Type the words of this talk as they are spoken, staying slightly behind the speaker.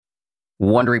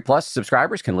Wondery Plus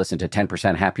subscribers can listen to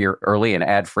 10% Happier early and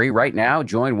ad-free right now.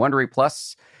 Join Wondery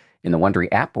Plus in the Wondery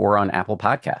app or on Apple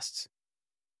Podcasts.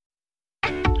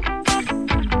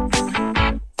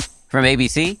 From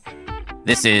ABC,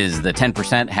 this is the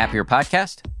 10% Happier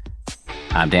podcast.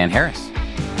 I'm Dan Harris.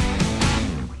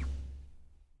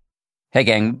 Hey,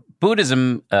 gang.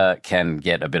 Buddhism can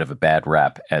get a bit of a bad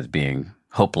rap as being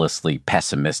hopelessly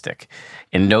pessimistic,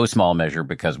 in no small measure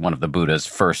because one of the Buddha's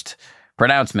first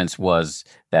pronouncements was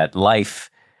that life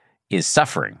is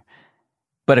suffering.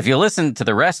 But if you listen to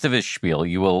the rest of his spiel,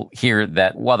 you will hear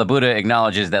that while the Buddha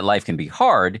acknowledges that life can be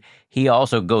hard, he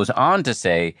also goes on to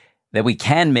say that we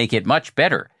can make it much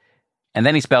better. And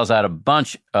then he spells out a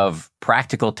bunch of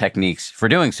practical techniques for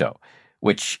doing so,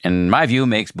 which, in my view,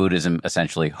 makes Buddhism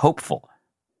essentially hopeful.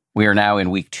 We are now in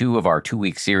week 2 of our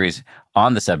 2-week series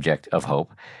on the subject of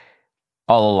hope.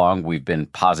 All along, we've been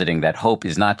positing that hope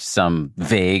is not some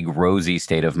vague, rosy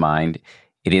state of mind.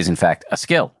 It is, in fact, a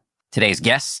skill. Today's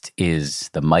guest is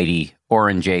the mighty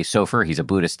Oren J. Sofer. He's a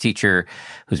Buddhist teacher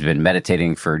who's been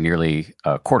meditating for nearly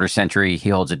a quarter century. He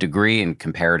holds a degree in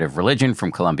comparative religion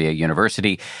from Columbia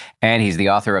University, and he's the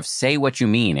author of Say What You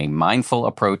Mean, a mindful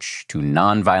approach to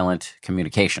nonviolent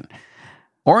communication.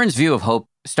 Oren's view of hope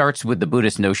starts with the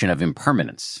Buddhist notion of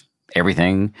impermanence.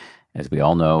 Everything, as we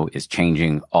all know, is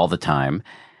changing all the time.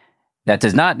 That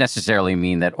does not necessarily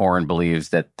mean that Oren believes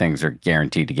that things are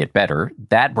guaranteed to get better.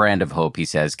 That brand of hope, he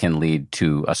says, can lead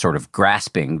to a sort of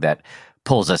grasping that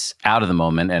pulls us out of the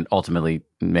moment and ultimately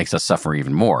makes us suffer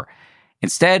even more.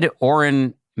 Instead,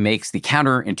 Oren makes the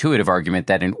counterintuitive argument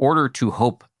that in order to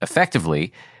hope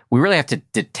effectively, we really have to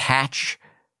detach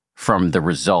from the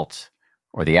result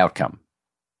or the outcome.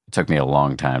 It took me a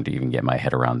long time to even get my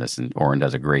head around this, and Oren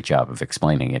does a great job of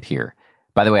explaining it here.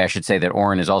 By the way, I should say that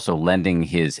Oren is also lending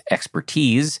his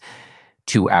expertise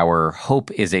to our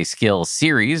Hope is a Skill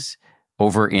series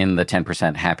over in the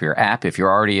 10% Happier app. If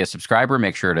you're already a subscriber,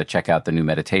 make sure to check out the new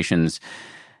meditations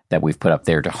that we've put up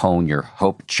there to hone your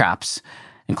hope chops,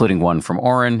 including one from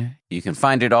Oren. You can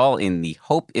find it all in the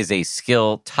Hope is a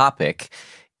Skill topic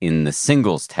in the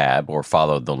Singles tab, or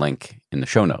follow the link in the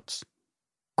show notes.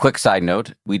 Quick side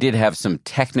note, we did have some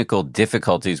technical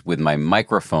difficulties with my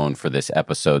microphone for this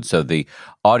episode, so the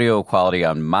audio quality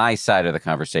on my side of the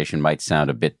conversation might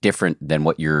sound a bit different than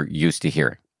what you're used to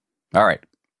hearing. All right,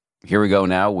 here we go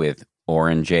now with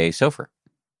Oren J. Sofer.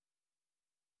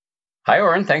 Hi,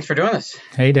 Oren. Thanks for doing this.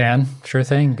 Hey, Dan. Sure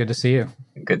thing. Good to see you.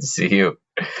 Good to see you.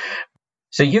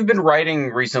 So you've been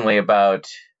writing recently about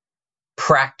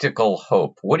practical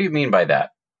hope. What do you mean by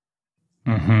that?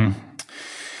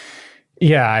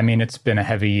 Yeah, I mean, it's been a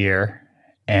heavy year,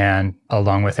 and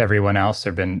along with everyone else, there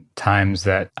have been times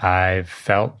that I've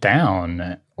felt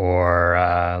down or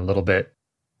a little bit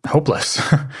hopeless,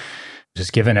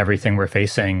 just given everything we're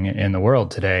facing in the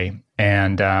world today.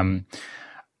 And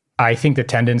I think the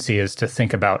tendency is to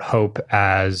think about hope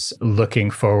as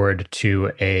looking forward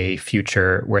to a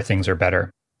future where things are better.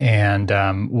 And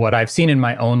what I've seen in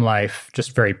my own life,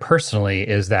 just very personally,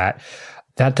 is that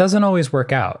doesn't always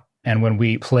work out. And when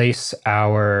we place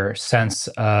our sense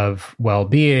of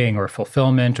well-being or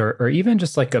fulfillment, or even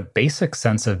just like a basic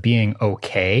sense of being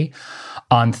okay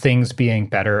on things being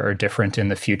better or different in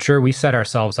the future, we set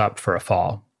ourselves up for a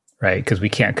fall, right? Because we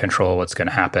can't control what's going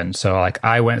to happen. So like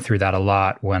I went through that a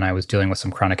lot when I was dealing with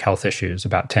some chronic health issues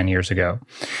about 10 years ago.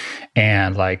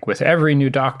 And like with every new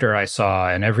doctor I saw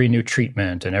and every new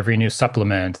treatment and every new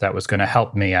supplement that was going to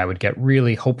help me, I would get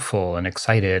really hopeful and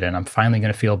excited and I'm finally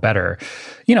going to feel better.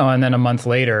 And then a month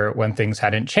later when things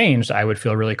hadn't changed, I would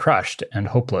feel really crushed and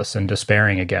hopeless and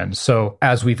despairing again. So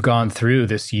as we've gone through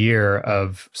this year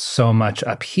of so much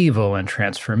upheaval and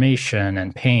transformation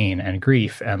and pain and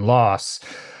grief and loss,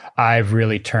 I've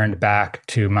really turned back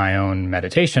to my own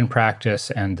meditation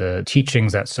practice and the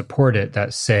teachings that support it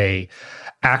that say,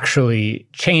 actually,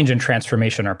 change and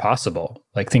transformation are possible.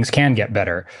 Like things can get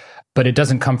better, but it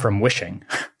doesn't come from wishing.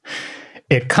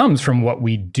 It comes from what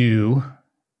we do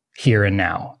here and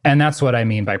now. And that's what I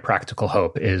mean by practical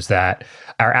hope, is that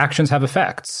our actions have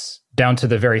effects down to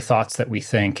the very thoughts that we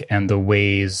think and the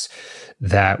ways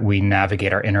that we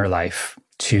navigate our inner life,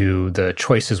 to the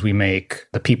choices we make,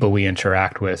 the people we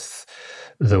interact with,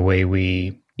 the way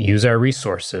we use our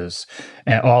resources.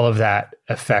 And all of that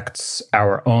affects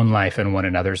our own life and one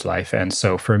another's life. And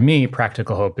so for me,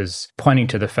 practical hope is pointing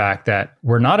to the fact that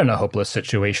we're not in a hopeless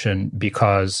situation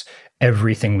because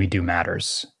everything we do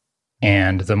matters.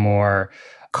 And the more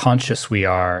conscious we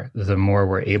are, the more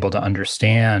we're able to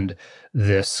understand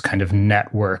this kind of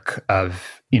network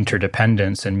of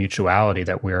interdependence and mutuality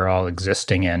that we're all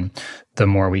existing in, the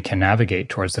more we can navigate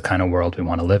towards the kind of world we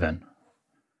want to live in.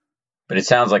 But it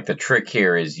sounds like the trick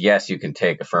here is, yes, you can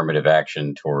take affirmative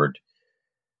action toward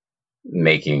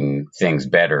making things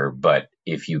better, but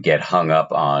if you get hung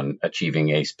up on achieving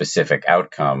a specific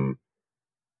outcome,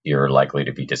 you're likely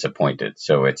to be disappointed.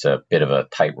 So it's a bit of a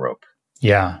tightrope.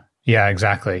 Yeah,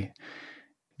 exactly.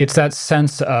 It's that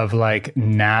sense of like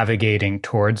navigating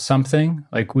towards something.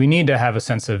 Like we need to have a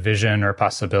sense of vision or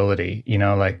possibility. You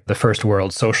know, like the First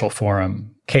World Social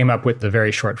Forum came up with the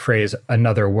very short phrase,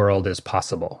 another world is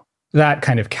possible. That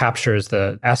kind of captures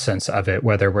the essence of it,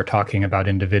 whether we're talking about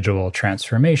individual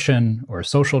transformation or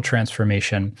social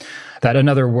transformation, that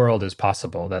another world is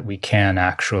possible, that we can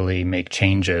actually make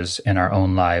changes in our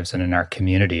own lives and in our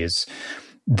communities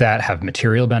that have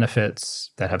material benefits,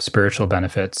 that have spiritual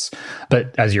benefits.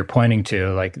 But as you're pointing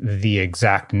to, like the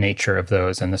exact nature of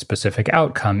those and the specific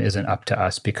outcome isn't up to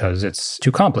us because it's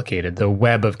too complicated. The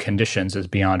web of conditions is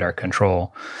beyond our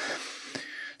control.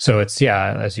 So it's,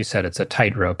 as you said, it's a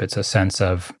tightrope. It's a sense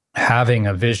of having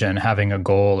a vision, having a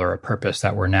goal or a purpose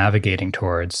that we're navigating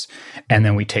towards. And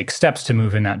then we take steps to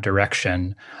move in that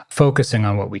direction, focusing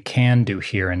on what we can do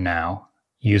here and now,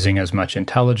 using as much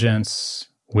intelligence,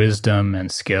 wisdom,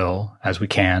 and skill as we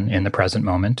can in the present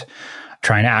moment,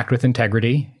 trying to act with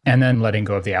integrity, and then letting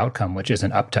go of the outcome, which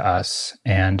isn't up to us.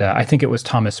 And I think it was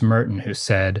Thomas Merton who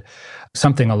said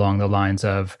something along the lines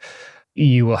of,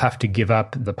 you will have to give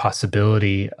up the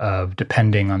possibility of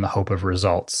depending on the hope of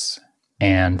results,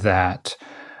 and that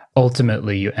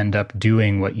ultimately you end up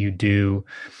doing what you do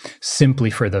simply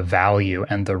for the value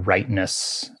and the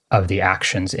rightness of the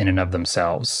actions in and of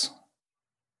themselves.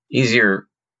 Easier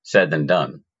said than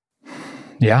done.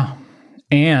 Yeah.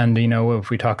 And, you know, if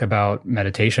we talk about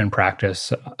meditation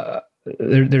practice,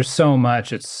 there's so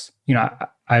much. It's, you know,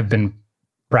 I've been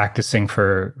practicing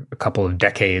for a couple of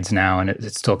decades now, and it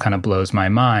still kind of blows my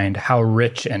mind how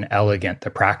rich and elegant the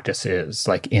practice is.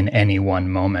 Like in any one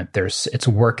moment, it's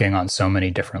working on so many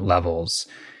different levels.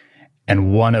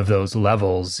 And one of those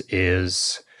levels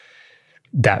is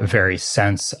that very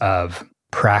sense of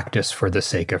practice for the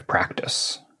sake of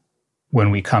practice.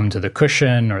 When we come to the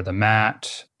cushion or the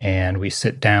mat and we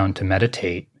sit down to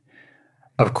meditate,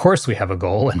 of course we have a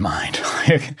goal in mind.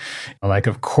 Like,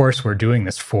 of course we're doing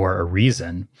this for a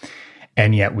reason.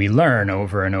 And yet we learn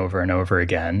over and over and over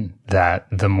again that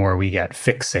the more we get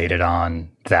fixated on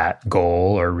that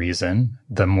goal or reason,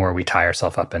 the more we tie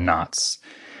ourselves up in knots.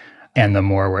 And the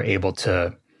more we're able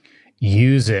to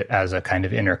use it as a kind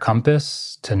of inner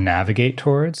compass to navigate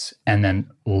towards, and then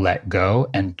let go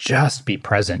and just be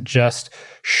present, just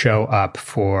show up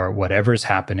for whatever's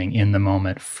happening in the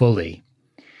moment fully.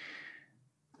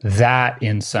 That,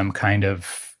 in some kind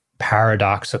of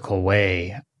paradoxical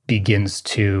way, begins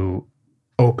to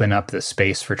open up the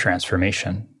space for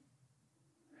transformation.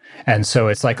 And so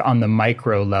it's like on the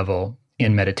micro level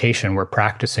in meditation, we're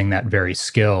practicing that very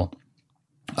skill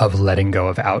of letting go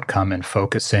of outcome and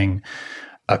focusing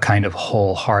a kind of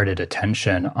wholehearted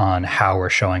attention on how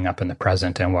we're showing up in the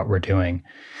present and what we're doing.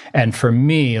 And for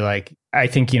me, like, I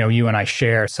think, you know, you and I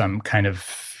share some kind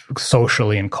of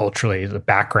socially and culturally the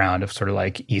background of sort of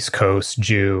like East Coast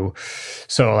Jew.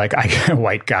 So like a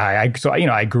white guy.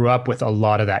 I grew up with a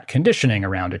lot of that conditioning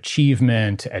around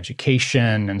achievement,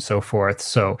 education, and so forth.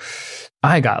 So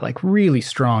I got like really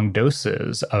strong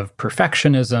doses of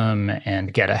perfectionism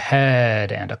and get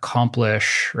ahead and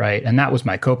accomplish, right? And that was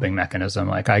my coping mechanism.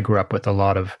 Like I grew up with a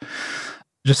lot of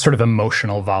just sort of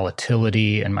emotional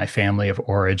volatility in my family of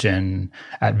origin.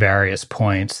 At various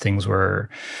points, things were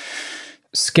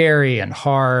scary and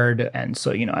hard. And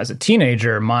so, you know, as a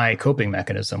teenager, my coping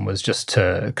mechanism was just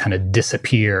to kind of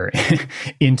disappear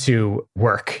into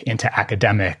work, into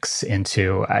academics,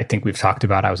 I think we've talked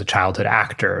about, I was a childhood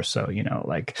actor. So, you know,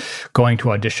 like going to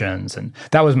auditions. And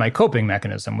that was my coping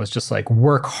mechanism, was just like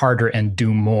work harder and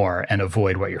do more and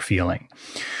avoid what you're feeling.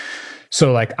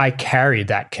 So like I carried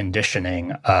that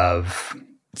conditioning of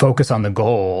focus on the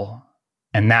goal,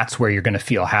 and that's where you're going to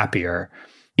feel happier,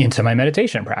 into my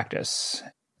meditation practice.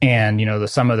 And, you know,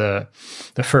 some of the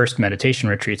first meditation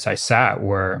retreats I sat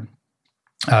were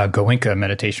Goenka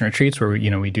meditation retreats where,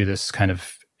 you know, we do this kind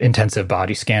of intensive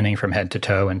body scanning from head to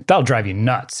toe. And that'll drive you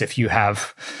nuts if you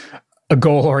have a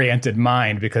goal-oriented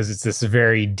mind, because it's this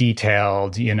very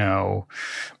detailed, you know,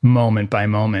 moment by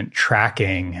moment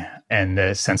tracking, and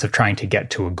the sense of trying to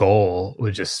get to a goal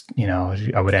would just, you know,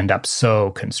 I would end up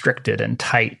so constricted and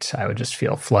tight. I would just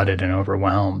feel flooded and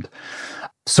overwhelmed.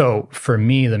 So for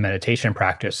me, the meditation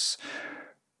practice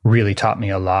really taught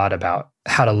me a lot about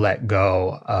how to let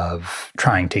go of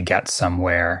trying to get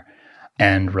somewhere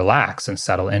and relax and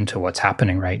settle into what's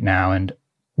happening right now. And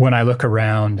when I look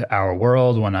around our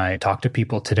world, when I talk to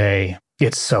people today,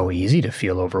 it's so easy to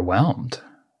feel overwhelmed.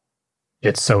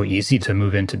 it's so easy to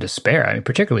move into despair. I mean,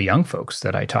 particularly young folks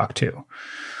that I talk to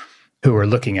who are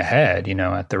looking ahead,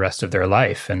 at the rest of their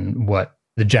life and what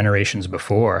the generations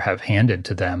before have handed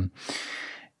to them.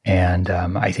 And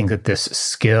I think that this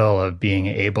skill of being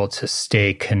able to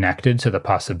stay connected to the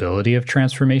possibility of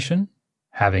transformation,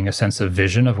 having a sense of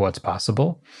vision of what's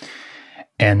possible,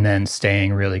 and then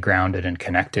staying really grounded and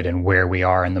connected in where we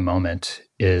are in the moment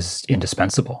is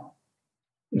indispensable.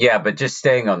 Yeah, but just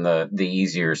staying on the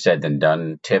easier said than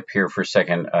done tip here for a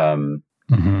second. When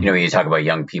you talk about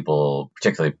young people,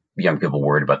 particularly young people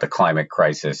worried about the climate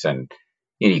crisis, and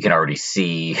you can already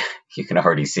see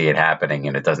it happening,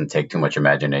 and it doesn't take too much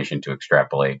imagination to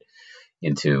extrapolate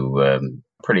into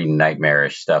pretty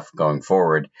nightmarish stuff going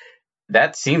forward.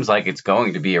 That seems like it's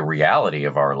going to be a reality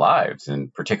of our lives,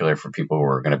 and particularly for people who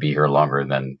are going to be here longer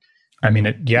than. I mean,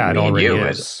 it already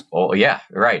is. Oh, yeah,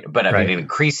 right. But I mean, an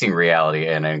increasing reality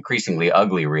and an increasingly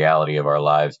ugly reality of our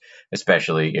lives,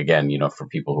 especially again, for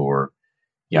people who are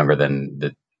younger than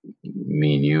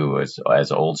me and you as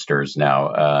oldsters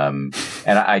now.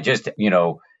 And I just,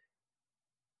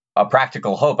 a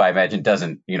practical hope, I imagine,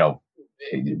 doesn't,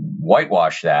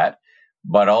 whitewash that.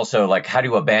 But also, like, how do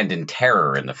you abandon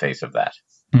terror in the face of that?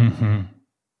 Mm-hmm.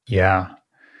 Yeah.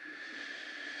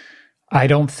 I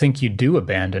don't think you do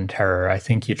abandon terror. I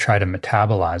think you try to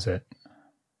metabolize it.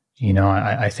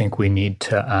 I think we need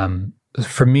to,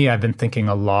 for me, I've been thinking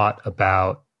a lot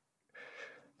about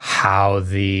how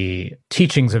the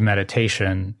teachings of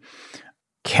meditation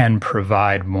can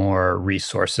provide more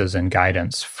resources and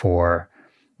guidance for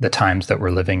the times that we're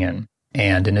living in.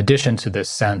 And in addition to this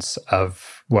sense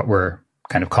of what we're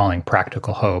kind of calling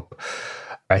practical hope,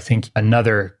 I think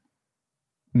another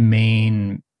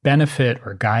main benefit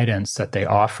or guidance that they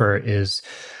offer is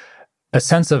a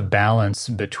sense of balance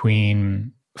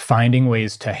between finding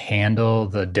ways to handle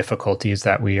the difficulties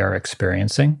that we are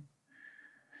experiencing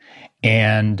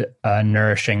and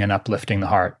nourishing and uplifting the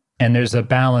heart. And there's a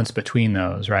balance between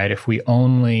those, right? If we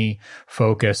only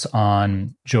focus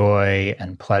on joy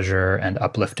and pleasure and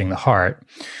uplifting the heart,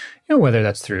 whether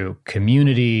that's through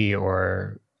community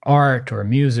or art or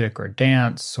music or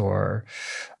dance or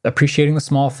appreciating the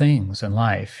small things in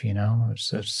life,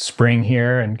 it's spring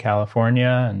here in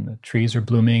California and the trees are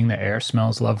blooming, the air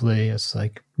smells lovely. It's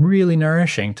like really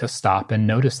nourishing to stop and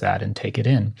notice that and take it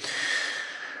in.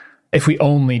 If we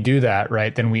only do that,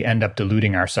 right, then we end up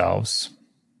deluding ourselves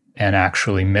and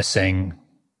actually missing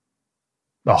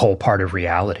a whole part of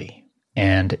reality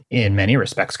and in many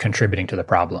respects contributing to the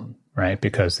problem, right?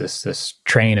 Because this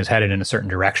train is headed in a certain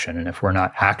direction. And if we're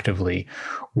not actively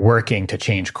working to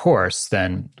change course,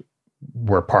 then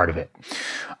we're part of it.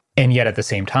 And yet at the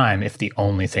same time, if the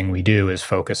only thing we do is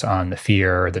focus on the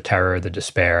fear, the terror, the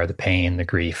despair, the pain, the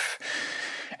grief,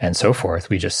 and so forth,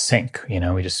 we just sink,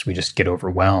 we just get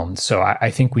overwhelmed. So I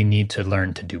think we need to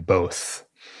learn to do both.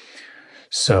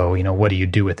 So, what do you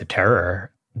do with the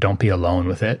terror? Don't be alone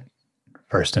with it,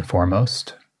 first and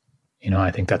foremost.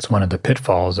 I think that's one of the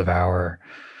pitfalls of our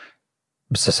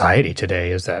society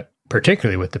today, is that,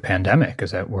 particularly with the pandemic,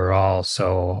 is that we're all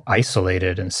so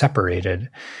isolated and separated.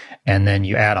 And then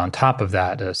you add on top of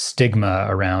that a stigma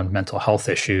around mental health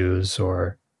issues,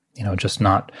 or, just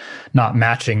not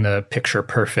matching the picture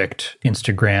perfect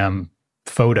Instagram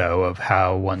photo of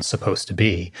how one's supposed to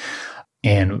be.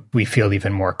 And we feel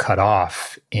even more cut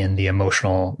off in the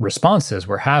emotional responses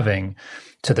we're having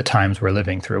to the times we're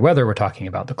living through, whether we're talking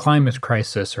about the climate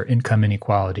crisis or income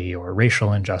inequality or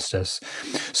racial injustice.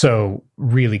 So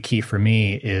really key for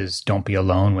me is don't be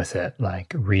alone with it.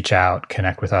 Like, reach out,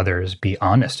 connect with others, be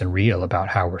honest and real about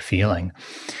how we're feeling.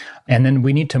 And then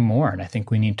we need to mourn. I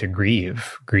think we need to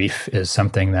grieve. Grief is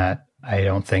something that I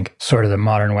don't think sort of the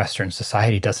modern Western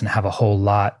society doesn't have a whole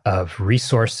lot of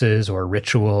resources or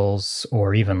rituals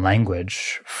or even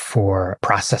language for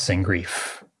processing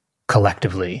grief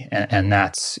collectively. And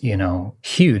that's,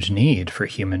 huge need for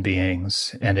human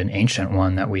beings, and an ancient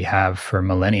one that we have for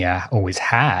millennia always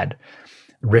had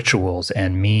rituals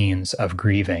and means of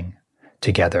grieving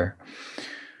together.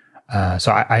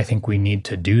 So I think we need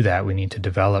to do that. We need to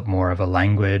develop more of a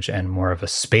language and more of a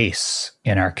space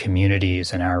in our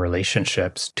communities and our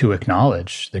relationships to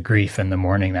acknowledge the grief and the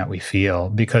mourning that we feel.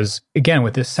 Because again,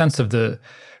 with this sense of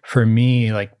for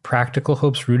me, like, practical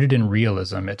hope's rooted in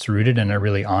realism. It's rooted in a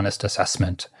really honest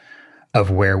assessment of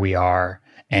where we are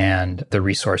and the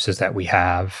resources that we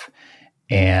have.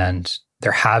 And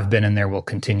there have been and there will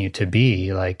continue to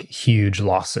be like huge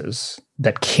losses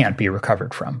that can't be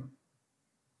recovered from.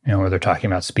 Where they're talking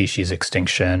about species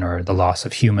extinction or the loss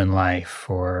of human life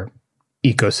or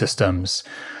ecosystems.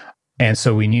 And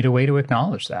so we need a way to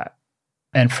acknowledge that.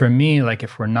 And for me, like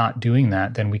if we're not doing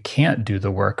that, then we can't do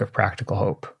the work of practical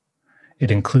hope.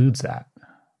 It includes that.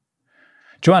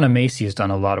 Joanna Macy has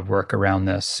done a lot of work around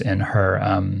this in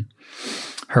her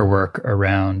work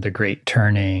around the Great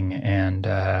Turning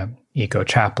and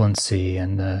eco-chaplaincy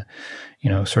and the,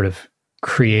 sort of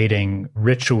creating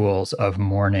rituals of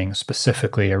mourning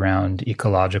specifically around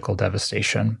ecological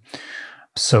devastation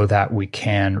so that we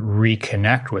can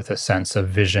reconnect with a sense of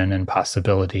vision and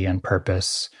possibility and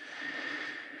purpose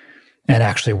and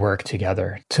actually work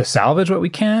together to salvage what we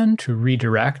can, to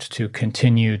redirect, to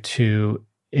continue to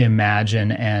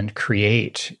imagine and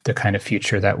create the kind of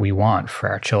future that we want for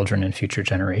our children and future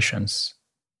generations.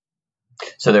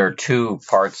 So there are two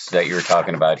parts that you're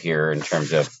talking about here in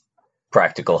terms of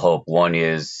practical hope. One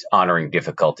is honoring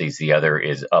difficulties. The other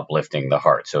is uplifting the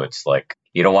heart. So it's like,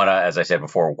 you don't want to, as I said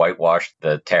before, whitewash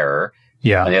the terror.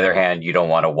 Yeah. On the other hand, you don't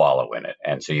want to wallow in it.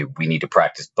 And so we need to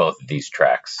practice both of these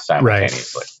tracks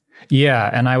simultaneously. Right. Yeah,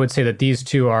 and I would say that these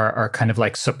two are kind of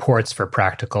like supports for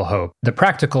practical hope. The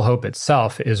practical hope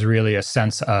itself is really a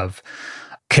sense of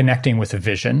connecting with a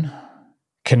vision,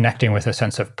 connecting with a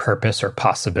sense of purpose or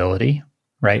possibility,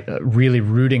 right? Really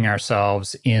rooting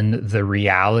ourselves in the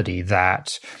reality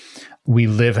that we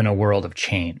live in a world of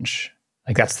change.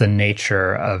 Like that's the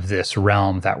nature of this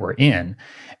realm that we're in,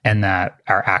 and that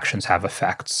our actions have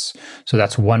effects. So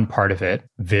that's one part of it,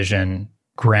 vision,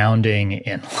 grounding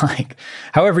in like,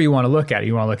 however you want to look at it.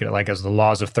 You want to look at it like as the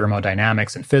laws of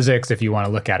thermodynamics and physics. If you want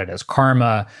to look at it as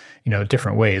karma,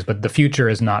 different ways, but the future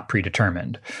is not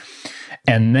predetermined.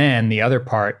 And then the other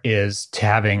part is to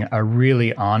having a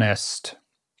really honest,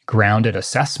 grounded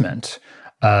assessment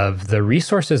of the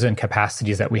resources and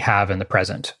capacities that we have in the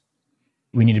present.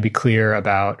 We need to be clear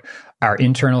about our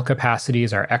internal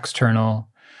capacities, our external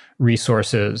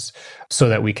resources, so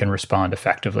that we can respond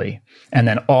effectively. And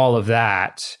then all of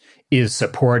that is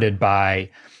supported by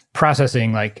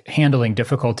processing, like handling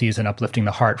difficulties and uplifting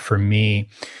the heart. For me,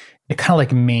 it kind of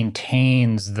like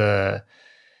maintains the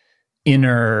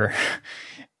inner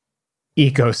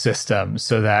ecosystem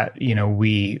so that,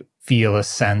 we feel a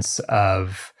sense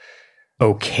of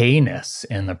okayness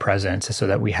in the present, so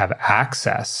that we have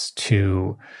access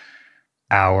to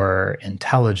our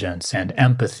intelligence and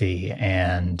empathy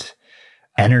and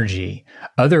energy.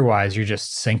 Otherwise, you're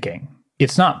just sinking.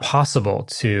 It's not possible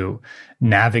to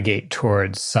navigate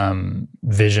towards some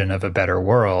vision of a better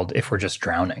world if we're just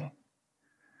drowning,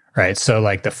 right? So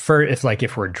like if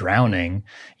we're drowning,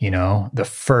 the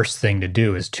first thing to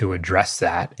do is to address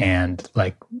that. And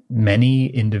like many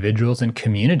individuals and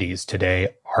communities today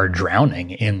are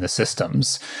drowning in the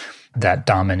systems that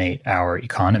dominate our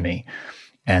economy.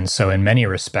 And so in many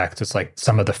respects, it's like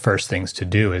some of the first things to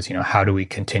do is, how do we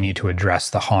continue to address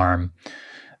the harm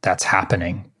that's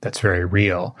happening, that's very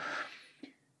real?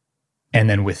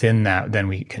 And then within that, then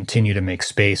we continue to make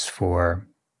space for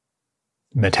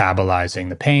metabolizing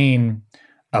the pain,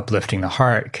 uplifting the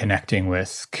heart, connecting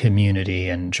with community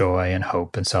and joy and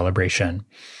hope and celebration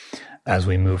as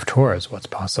we move towards what's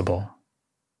possible.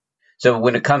 So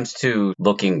when it comes to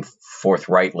looking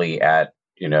forthrightly at,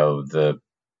 the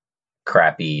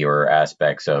crappy or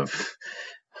aspects of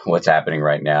what's happening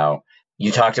right now,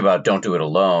 you talked about don't do it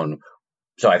alone.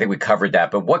 So I think we covered that.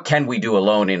 But what can we do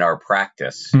alone in our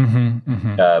practice?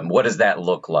 What does that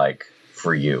look like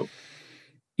for you?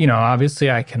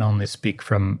 Obviously I can only speak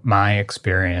from my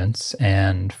experience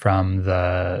and from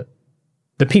the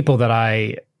people that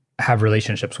I have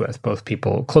relationships with, both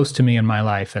people close to me in my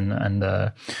life and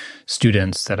the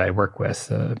students that I work with,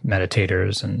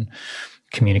 meditators and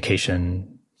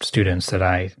communication students that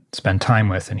I spend time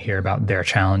with and hear about their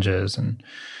challenges and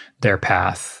their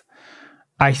path.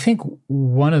 I think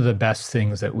one of the best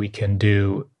things that we can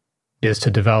do is to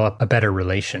develop a better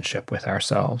relationship with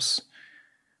ourselves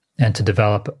and to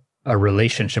develop a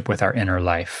relationship with our inner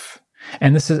life.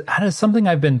 And that is something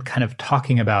I've been kind of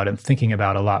talking about and thinking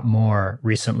about a lot more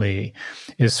recently,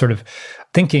 is sort of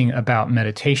thinking about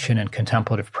meditation and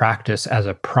contemplative practice as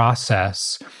a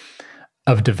process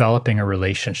of developing a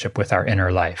relationship with our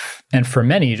inner life. And for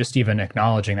many, just even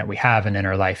acknowledging that we have an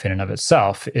inner life in and of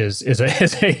itself is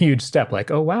a huge step. Like,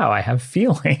 oh, wow, I have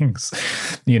feelings,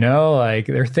 like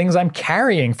there are things I'm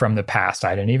carrying from the past.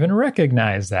 I didn't even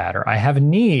recognize that, or I have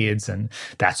needs, and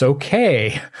that's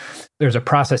okay. There's a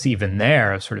process even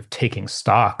there of sort of taking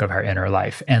stock of our inner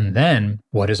life. And then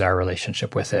what is our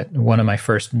relationship with it? One of my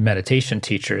first meditation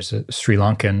teachers, a Sri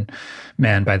Lankan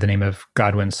man by the name of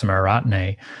Godwin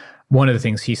Samaratne, one of the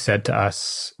things he said to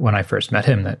us when I first met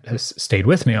him that has stayed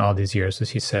with me all these years is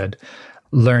he said,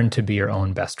 learn to be your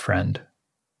own best friend.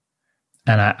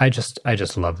 And I just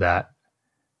love that.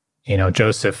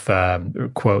 Joseph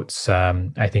quotes,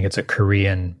 I think it's a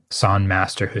Korean San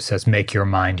master who says, make your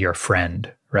mind your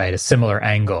friend, right? A similar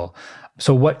angle.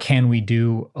 So what can we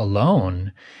do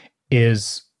alone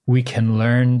is we can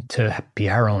learn to be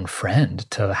our own friend,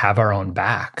 to have our own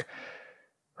back,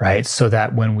 right? So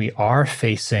that when we are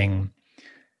facing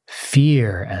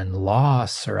fear and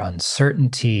loss or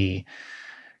uncertainty,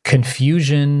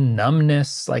 confusion,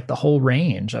 numbness, like the whole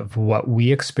range of what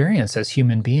we experience as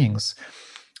human beings,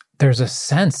 there's a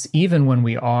sense, even when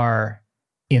we are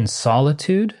in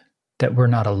solitude, that we're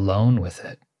not alone with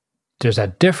it. There's a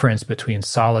difference between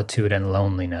solitude and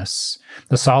loneliness.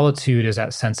 The solitude is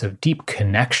that sense of deep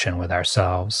connection with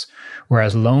ourselves,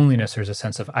 whereas loneliness, there's a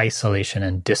sense of isolation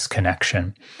and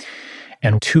disconnection.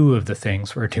 And two of the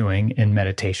things we're doing in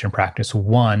meditation practice,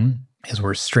 one is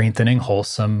we're strengthening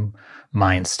wholesome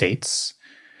mind states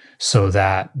so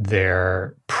that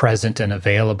they're present and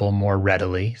available more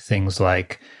readily, things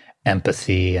like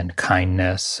empathy and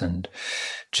kindness and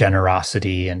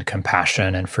generosity and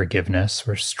compassion and forgiveness.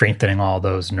 We're strengthening all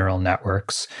those neural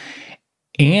networks.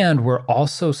 And we're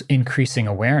also increasing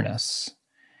awareness.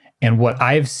 And what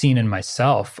I've seen in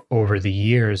myself over the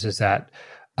years is that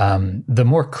the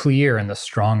more clear and the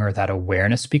stronger that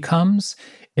awareness becomes,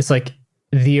 it's like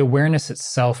the awareness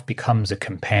itself becomes a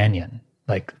companion.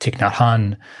 Like Thich Nhat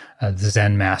Hanh, the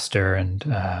Zen master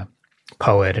and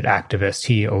poet and activist,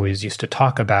 he always used to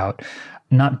talk about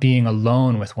not being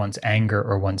alone with one's anger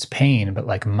or one's pain, but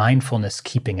like mindfulness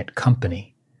keeping it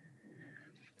company.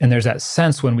 And there's that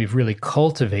sense when we've really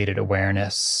cultivated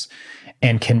awareness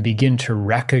and can begin to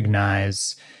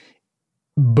recognize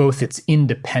both its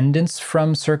independence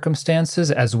from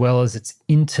circumstances as well as its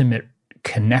intimate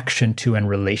connection to and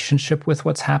relationship with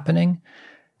what's happening,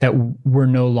 that we're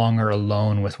no longer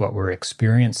alone with what we're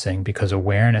experiencing because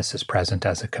awareness is present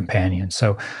as a companion.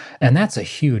 So, and that's a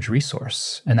huge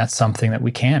resource. And that's something that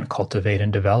we can cultivate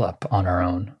and develop on our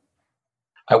own.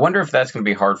 I wonder if that's going to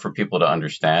be hard for people to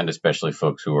understand, especially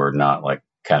folks who are not like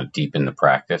kind of deep in the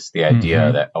practice. The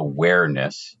idea that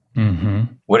awareness,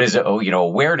 what is it? Oh,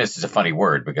 awareness is a funny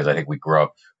word because I think we grew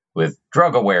up with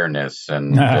drug awareness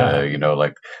and,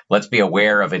 like, let's be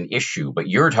aware of an issue. But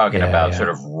you're talking about sort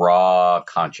of raw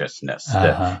consciousness,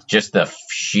 just the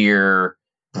sheer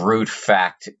brute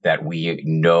fact that we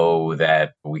know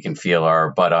that we can feel our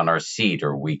butt on our seat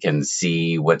or we can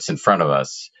see what's in front of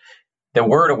us. The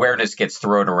word awareness gets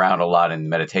thrown around a lot in the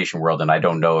meditation world, and I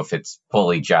don't know if it's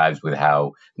fully jives with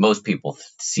how most people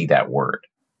see that word.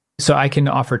 So I can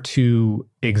offer two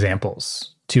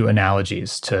examples, two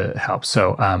analogies to help.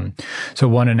 So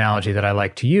one analogy that I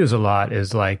like to use a lot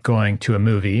is like going to a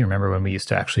movie. Remember when we used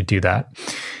to actually do that?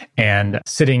 And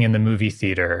sitting in the movie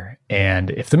theater.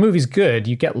 And if the movie's good,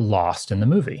 you get lost in the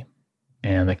movie.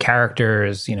 And the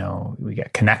characters, we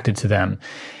get connected to them.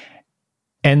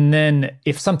 And then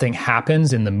if something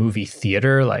happens in the movie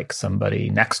theater, like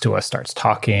somebody next to us starts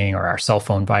talking or our cell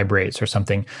phone vibrates or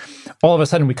something, all of a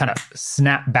sudden we kind of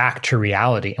snap back to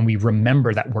reality and we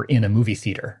remember that we're in a movie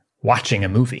theater watching a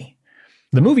movie.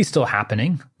 The movie's still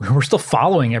happening. We're still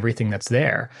following everything that's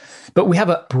there, but we have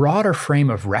a broader frame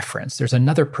of reference. There's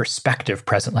another perspective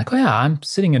present, like, oh yeah, I'm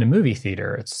sitting in a movie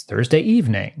theater. It's Thursday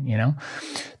evening,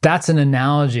 That's an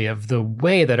analogy of the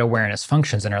way that awareness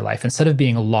functions in our life. Instead of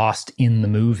being lost in the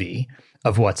movie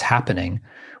of what's happening,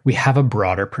 we have a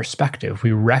broader perspective.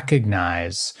 We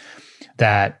recognize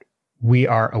that we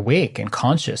are awake and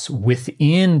conscious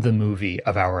within the movie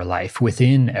of our life,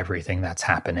 within everything that's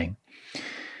happening.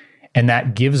 And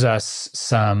that gives us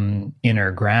some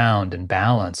inner ground and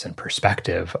balance and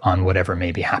perspective on whatever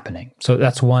may be happening. So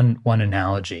that's one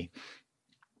analogy.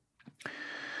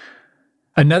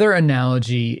 Another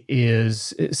analogy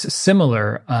is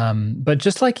similar, but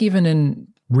just like even in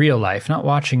real life, not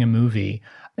watching a movie,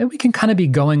 we can kind of be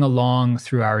going along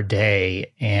through our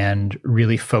day and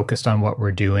really focused on what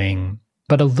we're doing,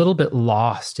 but a little bit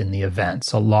lost in the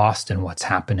events, lost in what's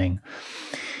happening.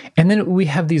 And then we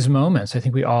have these moments, I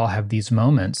think we all have these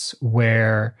moments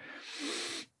where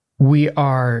we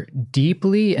are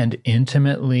deeply and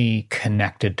intimately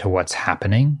connected to what's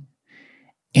happening,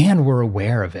 and we're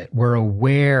aware of it. We're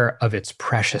aware of its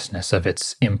preciousness, of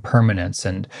its impermanence.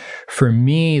 And for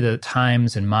me, the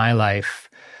times in my life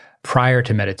prior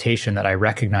to meditation that I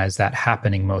recognized that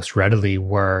happening most readily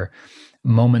were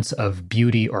moments of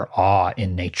beauty or awe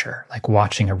in nature, like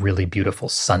watching a really beautiful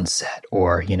sunset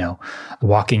or,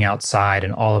 walking outside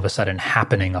and all of a sudden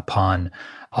happening upon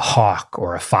a hawk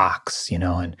or a fox,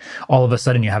 and all of a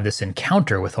sudden you have this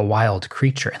encounter with a wild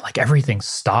creature and like everything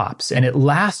stops and it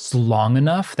lasts long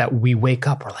enough that we wake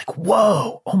up, we're like,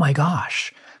 whoa, oh my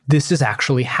gosh, this is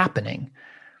actually happening.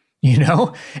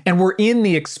 And we're in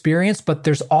the experience, but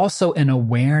there's also an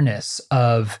awareness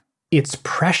of its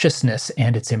preciousness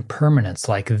and its impermanence.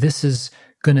 Like, this is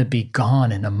going to be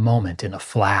gone in a moment, in a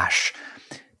flash.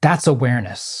 That's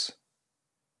awareness.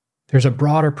 There's a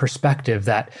broader perspective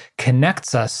that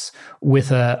connects us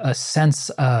with a sense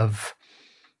of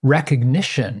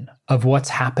recognition of what's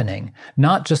happening,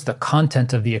 not just the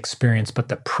content of the experience, but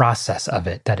the process of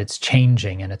it, that it's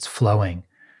changing and it's flowing.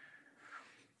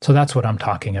 So that's what I'm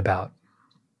talking about.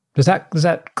 Is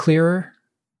that clearer?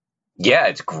 Yeah,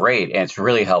 it's great. And it's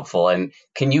really helpful. And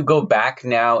can you go back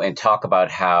now and talk about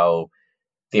how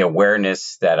the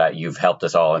awareness that you've helped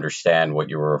us all understand what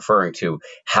you were referring to,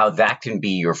 how that can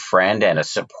be your friend and a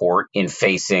support in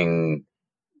facing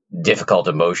difficult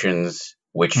emotions,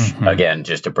 which, again,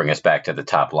 just to bring us back to the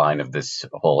top line of this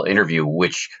whole interview,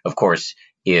 which, of course,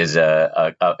 is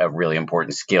a really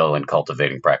important skill in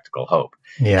cultivating practical hope.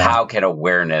 Yeah. How can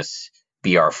awareness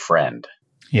be our friend?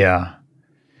 Yeah.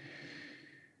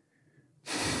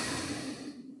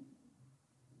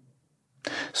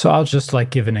 So I'll just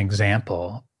give an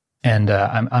example, and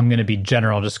I'm going to be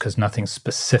general just because nothing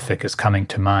specific is coming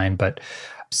to mind. But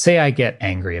say I get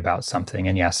angry about something,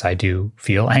 and yes, I do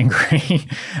feel angry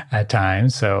at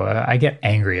times. So I get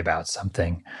angry about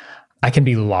something. I can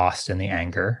be lost in the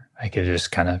anger. I could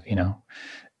just kind of,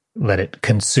 let it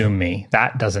consume me.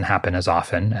 That doesn't happen as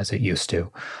often as it used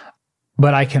to.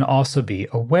 But I can also be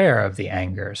aware of the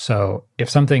anger. So if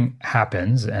something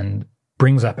happens and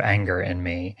brings up anger in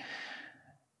me,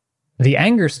 the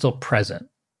anger is still present.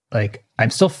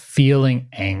 I'm still feeling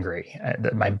angry.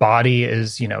 My body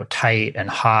is, tight and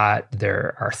hot.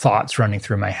 There are thoughts running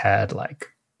through my head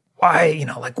why,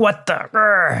 what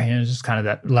the, just kind of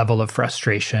that level of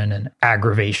frustration and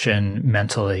aggravation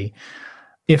mentally.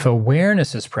 If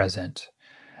awareness is present,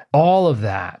 all of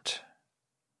that,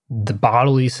 the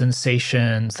bodily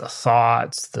sensations, the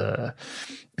thoughts, the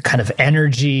kind of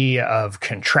energy of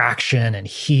contraction and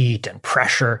heat and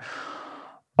pressure,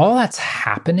 all that's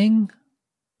happening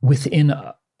within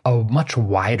a much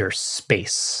wider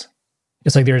space.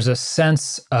 It's like there's a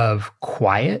sense of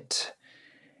quiet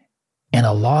and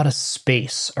a lot of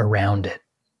space around it.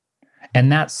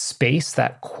 And that space,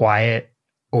 that quiet,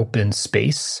 open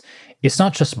space, it's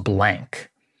not just blank.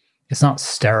 It's not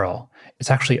sterile. It's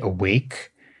actually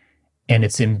awake, and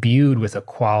it's imbued with a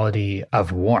quality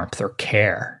of warmth or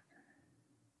care.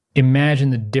 Imagine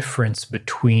the difference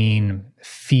between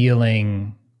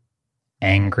feeling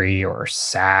angry or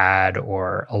sad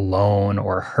or alone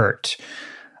or hurt,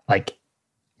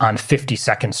 on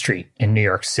 52nd Street in New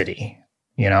York City,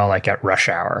 at rush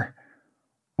hour,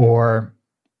 or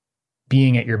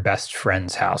being at your best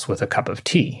friend's house with a cup of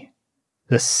tea.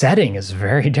 The setting is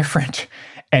very different,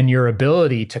 and your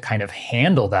ability to kind of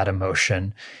handle that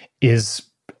emotion is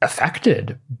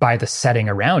affected by the setting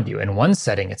around you. In one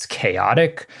setting, it's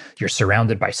chaotic. You're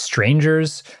surrounded by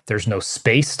strangers. There's no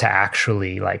space to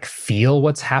actually feel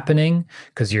what's happening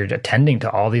because you're attending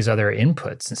to all these other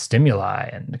inputs and stimuli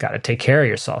and got to take care of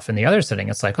yourself. In the other setting,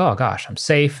 it's oh gosh, I'm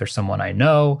safe. There's someone I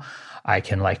know. I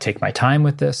can take my time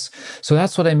with this. So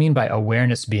that's what I mean by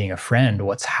awareness being a friend.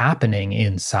 What's happening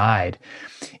inside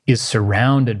is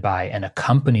surrounded by and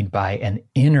accompanied by an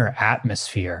inner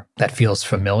atmosphere that feels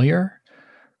familiar,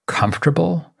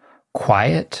 comfortable,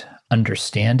 quiet,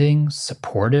 understanding,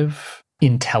 supportive,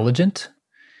 intelligent.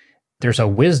 There's a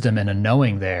wisdom and a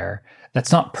knowing there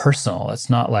that's not personal. It's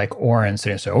not like Oren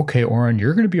saying, okay, Oren,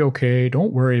 you're going to be okay.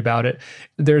 Don't worry about it.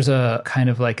 There's a kind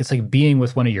of it's like being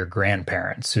with one of your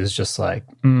grandparents who's just that's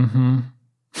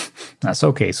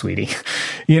okay, sweetie.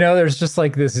 There's just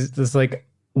this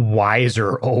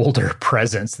wiser, older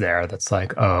presence there that's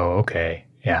oh, okay.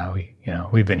 Yeah,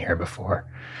 we've been here before.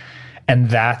 And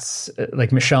that's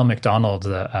Michelle McDonald,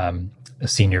 the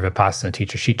senior Vipassana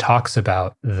teacher, she talks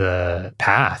about the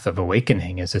path of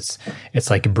awakening it's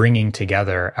like bringing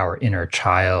together our inner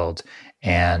child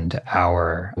and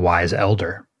our wise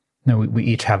elder. We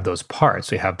each have those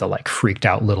parts. We have the freaked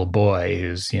out little boy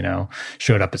who's,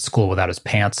 showed up at school without his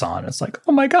pants on. It's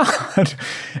oh my God. And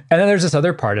then there's this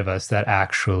other part of us that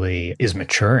actually is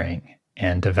maturing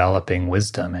and developing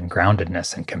wisdom and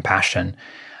groundedness and compassion.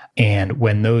 And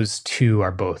when those two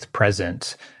are both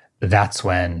present, that's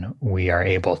when we are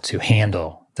able to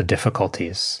handle the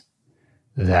difficulties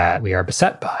that we are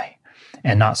beset by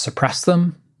and not suppress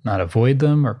them, not avoid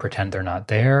them or pretend they're not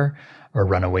there or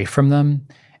run away from them,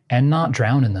 and not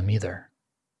drown in them either.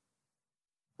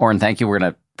 Oren, thank you. We're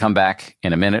going to come back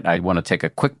in a minute. I want to take a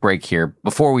quick break here.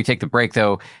 Before we take the break,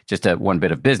 though, just one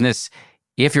bit of business.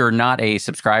 If you're not a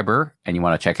subscriber and you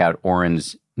want to check out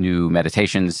Oren's new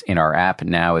meditations in our app,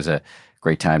 now is a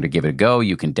Great time to give it a go.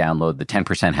 You can download the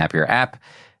 10% Happier app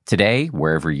today,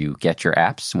 wherever you get your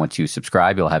apps. Once you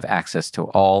subscribe, you'll have access to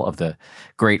all of the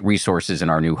great resources in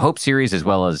our new Hope series, as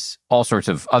well as all sorts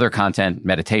of other content,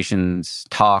 meditations,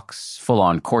 talks,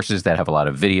 full-on courses that have a lot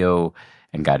of video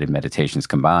and guided meditations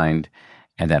combined.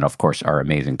 And then, of course, our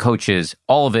amazing coaches,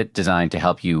 all of it designed to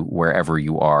help you wherever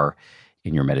you are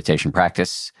in your meditation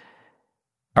practice.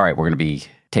 All right, we're going to be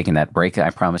taking that break I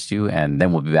promised you, and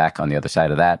then we'll be back on the other side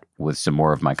of that with some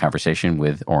more of my conversation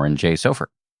with Oren J. Sofer.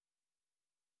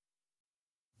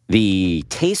 The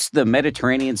Taste the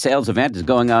Mediterranean sales event is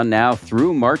going on now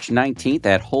through March 19th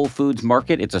at Whole Foods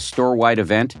Market. It's a store-wide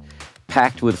event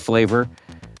packed with flavor.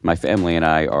 My family and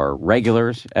I are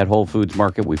regulars at Whole Foods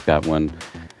Market. We've got one,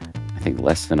 I think,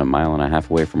 less than a mile and a half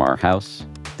away from our house.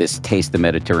 This Taste the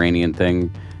Mediterranean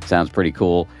thing sounds pretty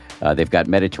cool. They've got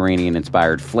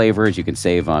Mediterranean-inspired flavors. You can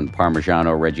save on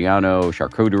Parmigiano Reggiano,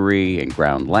 charcuterie, and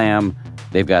ground lamb.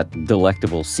 They've got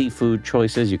delectable seafood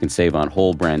choices. You can save on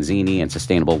whole branzini and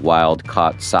sustainable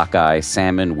wild-caught sockeye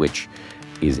salmon, which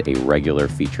is a regular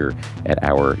feature at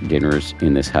our dinners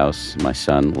in this house. My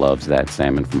son loves that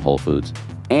salmon from Whole Foods.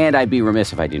 And I'd be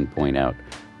remiss if I didn't point out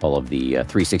all of the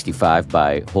 365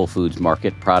 by Whole Foods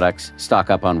Market products.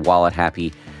 Stock up on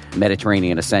wallet-happy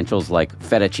Mediterranean essentials like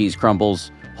feta cheese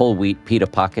crumbles, whole wheat pita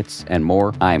pockets, and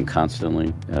more. I am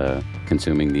constantly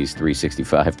consuming these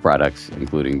 365 products,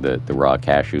 including the raw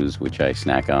cashews, which I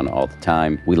snack on all the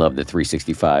time. We love the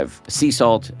 365 sea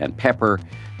salt and pepper.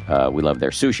 We love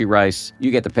their sushi rice. You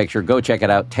get the picture. Go check it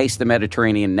out. Taste the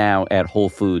Mediterranean now at Whole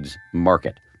Foods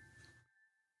Market.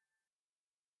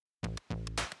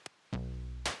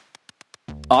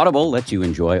 Audible lets you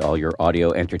enjoy all your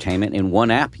audio entertainment in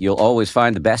one app. You'll always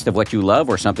find the best of what you love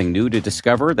or something new to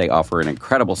discover. They offer an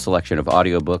incredible selection of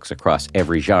audiobooks across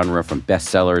every genre, from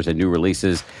bestsellers and new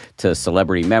releases to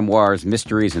celebrity memoirs,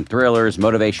 mysteries and thrillers,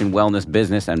 motivation, wellness,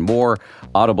 business, and more.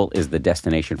 Audible is the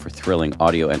destination for thrilling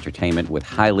audio entertainment with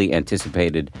highly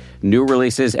anticipated new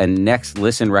releases and next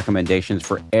listen recommendations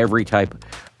for every type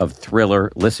of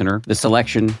thriller listener. The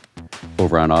selection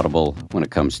over on Audible when it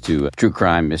comes to true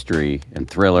crime, mystery, and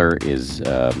thriller is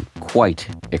quite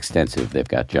extensive. They've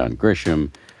got John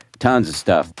Grisham, tons of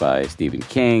stuff by Stephen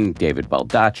King, David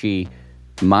Baldacci.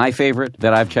 My favorite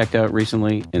that I've checked out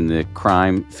recently in the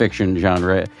crime fiction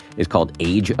genre is called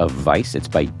Age of Vice. It's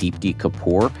by Deepti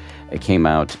Kapoor. It came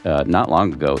out not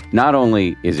long ago. Not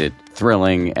only is it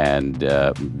thrilling and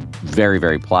very,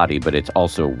 very plotty, but it's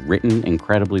also written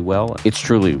incredibly well. It's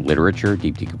truly literature.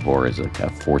 Deepti Kapoor is a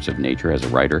force of nature as a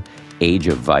writer. Age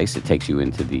of Vice, it takes you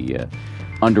into the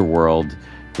underworld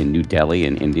in New Delhi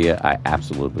in India. I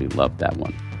absolutely loved that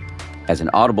one. As an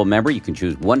Audible member, you can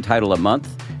choose one title a month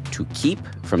to keep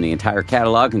from the entire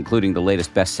catalog, including the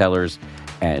latest bestsellers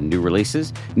and new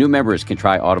releases. New members can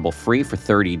try Audible free for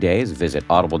 30 days. Visit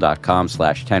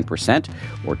audible.com/10%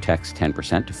 or text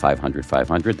 10% to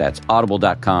 500-500. That's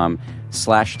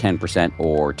audible.com/10%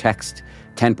 or text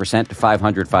 10% to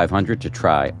 500-500 to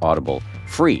try Audible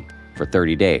free for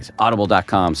 30 days.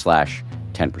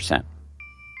 Audible.com/10%.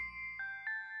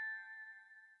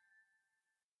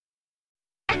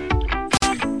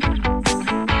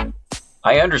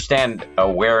 I understand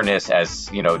awareness as,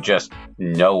 just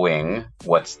knowing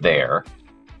what's there.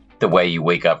 The way you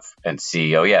wake up and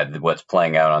see, oh yeah, what's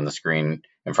playing out on the screen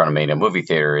in front of me in a movie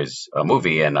theater is a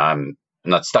movie, and I'm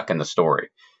not stuck in the story.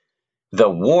 The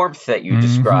warmth that you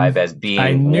describe as being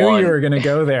I knew you were going to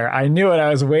go there. I knew it. I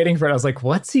was waiting for it. I was like,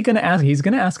 what's he going to ask? He's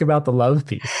going to ask about the love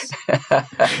piece.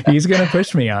 He's going to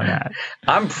push me on that.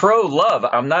 I'm pro-love.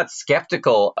 I'm not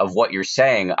skeptical of what you're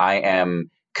saying. I am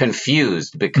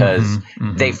confused because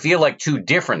they feel like two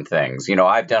different things.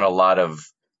 I've done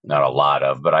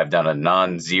but I've done a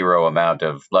non-zero amount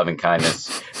of loving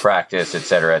kindness practice, et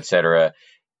cetera,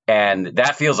 and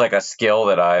that feels like a skill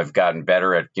that I've gotten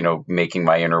better at, making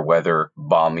my inner weather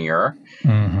balmier.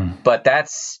 But that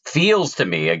feels to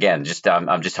me, again,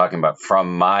 I'm just talking about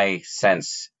from my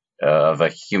sense of a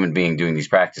human being doing these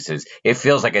practices, it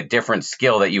feels like a different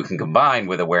skill that you can combine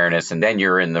with awareness, and then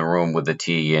you're in the room with the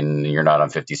tea and you're not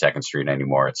on 52nd Street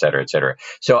anymore, et cetera, et cetera.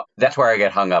 So that's where I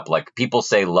get hung up. Like, people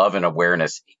say love and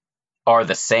awareness are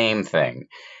the same thing,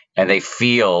 and they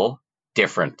feel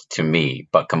different to me,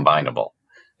 but combinable.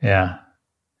 Yeah.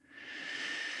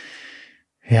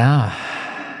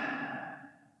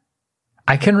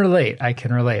 I can relate. I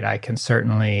can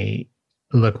certainly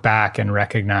look back and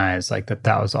recognize like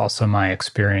that was also my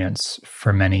experience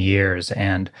for many years.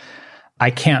 And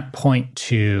I can't point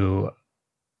to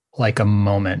like a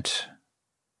moment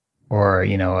or,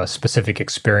 a specific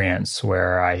experience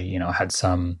where I, had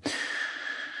some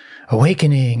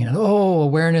awakening and, oh,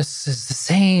 awareness is the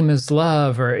same as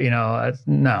love, or,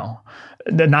 no,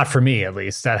 not for me, at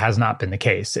least. That has not been the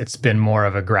case. It's been more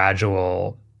of a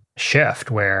gradual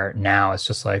shift where now it's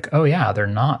just like, oh yeah, they're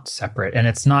not separate. And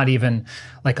it's not even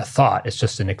like a thought. It's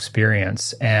just an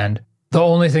experience. And the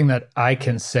only thing that I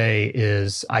can say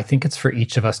is I think it's for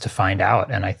each of us to find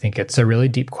out. And I think it's a really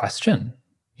deep question,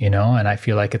 and I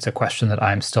feel like it's a question that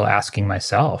I'm still asking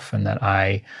myself, and that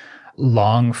I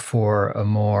long for a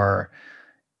more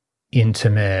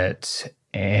intimate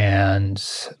and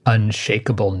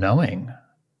unshakable knowing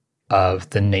of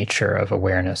the nature of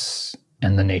awareness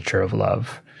and the nature of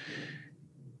love.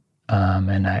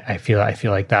 And I feel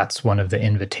like that's one of the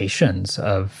invitations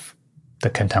of the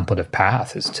contemplative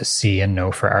path, is to see and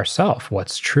know for ourselves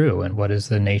what's true and what is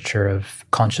the nature of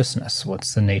consciousness,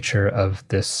 what's the nature of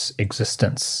this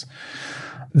existence.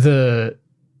 The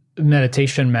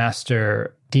meditation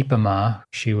master Dipa Ma,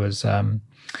 she was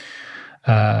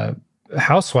a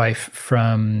housewife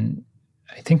from,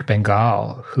 I think,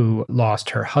 Bengal, who lost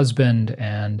her husband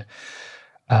and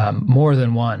more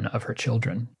than one of her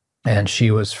children. And she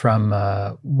was from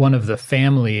one of the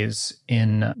families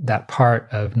in that part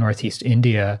of Northeast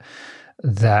India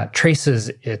that traces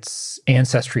its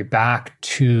ancestry back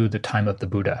to the time of the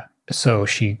Buddha. So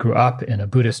she grew up in a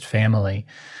Buddhist family,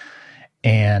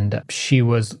 and she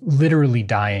was literally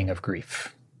dying of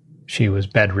grief. She was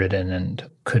bedridden and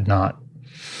could not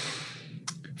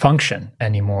function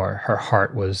anymore. Her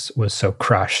heart was so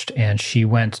crushed. And she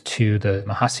went to the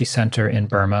Mahasi Center in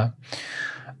Burma,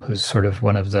 who's sort of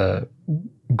one of the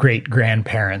great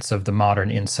grandparents of the modern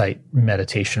insight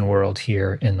meditation world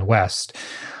here in the West.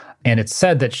 And it's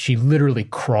said that she literally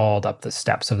crawled up the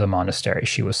steps of the monastery.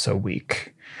 She was so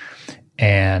weak.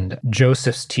 And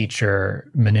Joseph's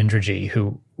teacher, Munindraji,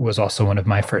 who was also one of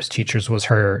my first teachers, was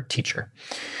her teacher.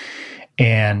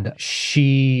 And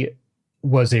she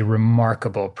was a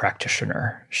remarkable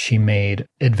practitioner. She made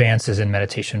advances in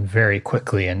meditation very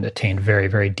quickly and attained very,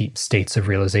 very deep states of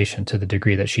realization to the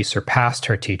degree that she surpassed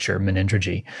her teacher,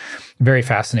 Munindraji. Very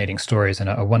fascinating stories, and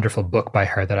a wonderful book by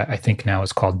her that I think now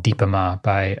is called Dipa Ma,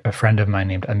 by a friend of mine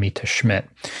named Amita Schmidt.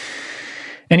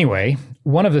 Anyway,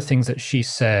 one of the things that she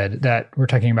said, that we're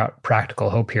talking about practical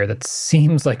hope here, that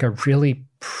seems like a really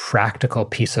practical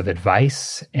piece of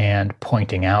advice and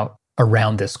pointing out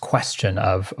around this question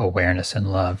of awareness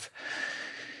and love,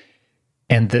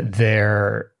 and that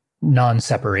their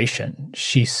non-separation.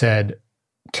 She said,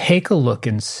 take a look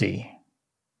and see,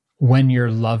 when you're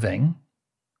loving,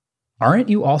 aren't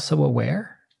you also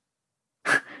aware?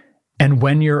 And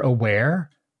when you're aware,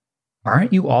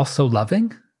 aren't you also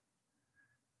loving?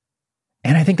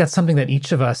 And I think that's something that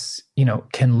each of us,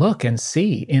 can look and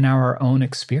see in our own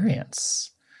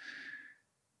experience.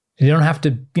 You don't have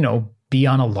to, be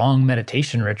on a long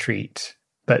meditation retreat,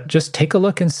 but just take a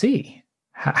look and see.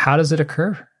 How does it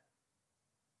occur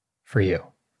for you?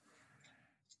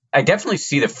 I definitely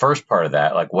see the first part of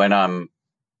that, like when I'm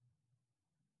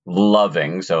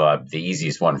loving. So the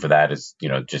easiest one for that is,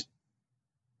 just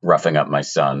roughing up my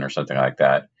son or something like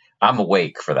that. I'm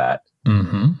awake for that.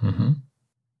 Mm-hmm, mm-hmm.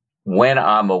 When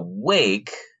I'm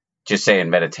awake, just say in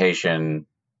meditation,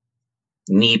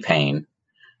 knee pain,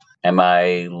 am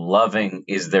I loving?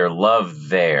 Is there love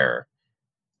there?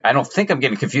 I don't think I'm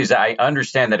getting confused. I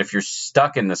understand that if you're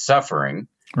stuck in the suffering,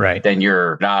 right, then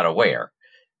you're not aware.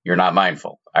 You're not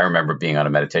mindful. I remember being on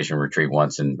a meditation retreat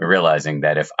once and realizing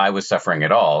that if I was suffering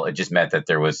at all, it just meant that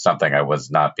there was something I was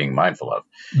not being mindful of.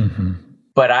 Mm-hmm.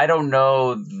 But I don't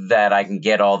know that I can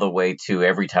get all the way to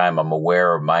every time I'm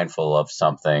aware or mindful of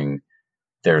something,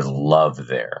 there's love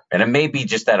there. And it may be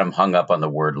just that I'm hung up on the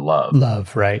word love.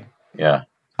 Love, right. Yeah.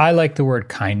 I like the word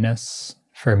kindness.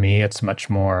 For me, it's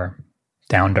much more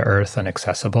down to earth and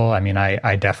accessible. I mean,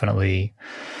 I definitely,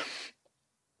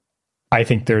 I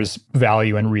think there's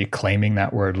value in reclaiming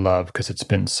that word love because it's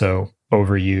been so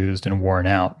overused and worn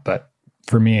out. But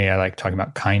for me, I like talking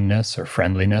about kindness or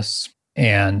friendliness.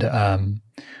 And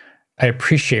I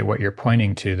appreciate what you're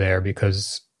pointing to there,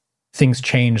 because things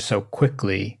change so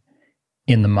quickly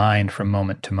in the mind from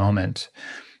moment to moment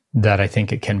that I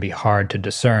think it can be hard to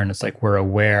discern. It's like we're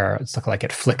aware, it's like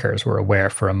it flickers, we're aware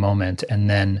for a moment, and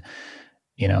then,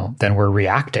 then we're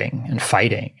reacting and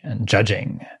fighting and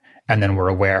judging, and then we're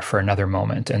aware for another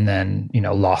moment, and then,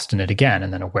 lost in it again,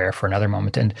 and then aware for another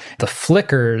moment. And the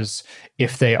flickers,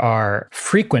 if they are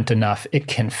frequent enough, it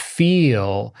can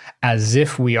feel as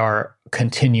if we are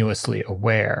continuously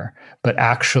aware, but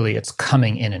actually it's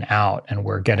coming in and out, and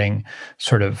we're getting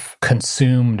sort of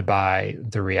consumed by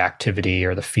the reactivity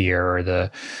or the fear or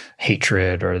the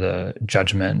hatred or the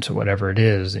judgment or whatever it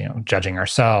is, judging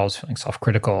ourselves, feeling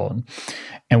self-critical.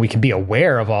 And we can be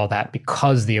aware of all that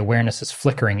because the awareness is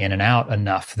flickering in and out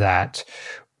enough that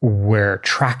we're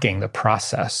tracking the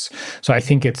process. So I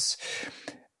think it's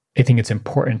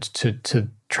important to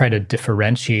try to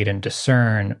differentiate and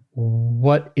discern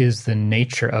what is the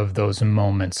nature of those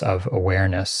moments of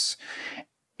awareness.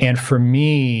 And for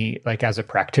me, like as a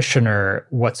practitioner,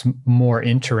 what's more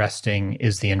interesting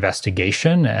is the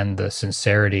investigation and the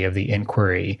sincerity of the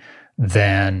inquiry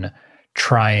than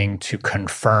trying to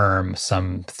confirm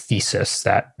some thesis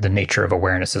that the nature of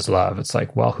awareness is love. It's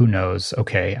like, well, who knows?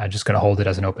 Okay, I'm just going to hold it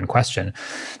as an open question.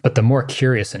 But the more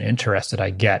curious and interested I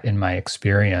get in my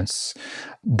experience,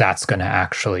 that's going to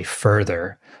actually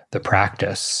further the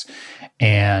practice.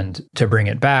 And to bring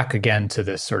it back again to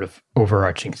this sort of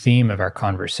overarching theme of our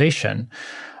conversation,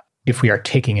 if we are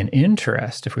taking an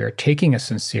interest, if we are taking a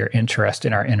sincere interest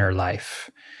in our inner life,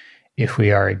 if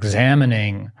we are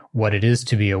examining what it is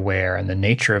to be aware and the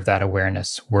nature of that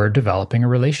awareness, we're developing a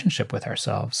relationship with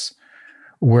ourselves.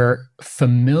 We're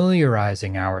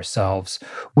familiarizing ourselves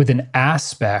with an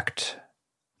aspect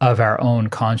of our own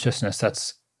consciousness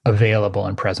that's available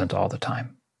and present all the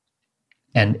time.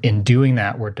 And in doing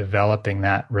that, we're developing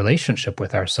that relationship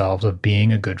with ourselves of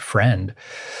being a good friend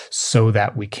so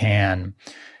that we can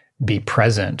be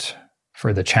present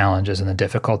for the challenges and the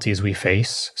difficulties we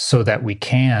face, so that we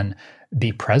can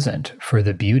be present for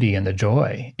the beauty and the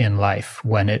joy in life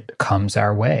when it comes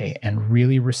our way, and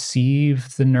really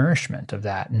receive the nourishment of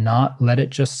that, not let it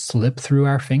just slip through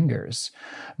our fingers,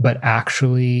 but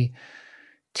actually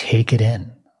take it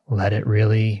in, let it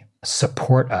really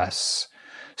support us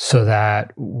so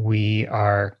that we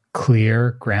are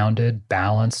clear, grounded,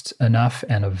 balanced enough,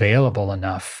 and available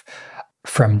enough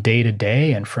from day to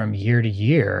day and from year to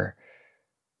year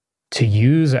to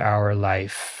use our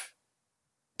life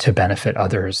to benefit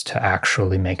others, to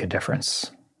actually make a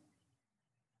difference.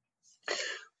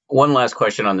 One last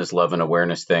question on this love and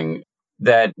awareness thing.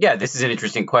 This is an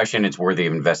interesting question. It's worthy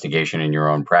of investigation in your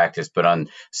own practice. But on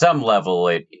some level,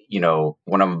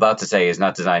 what I'm about to say is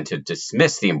not designed to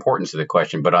dismiss the importance of the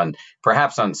question, but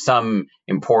perhaps on some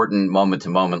important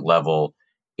moment-to-moment level,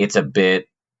 it's a bit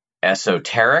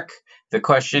esoteric, the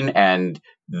question. And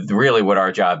really what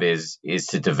our job is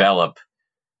to develop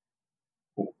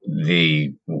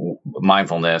the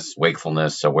mindfulness,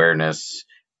 wakefulness, awareness,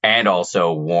 and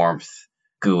also warmth,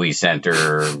 gooey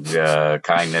center,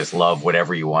 kindness, love,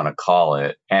 whatever you want to call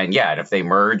it. And if they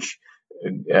merge,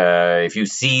 if you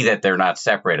see that they're not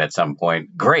separate at some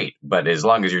point, great. But as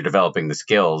long as you're developing the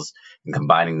skills and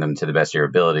combining them to the best of your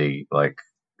ability, all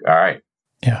right.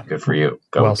 Yeah. Good for you.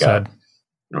 Well said.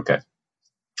 Okay.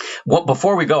 Well,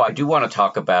 before we go, I do want to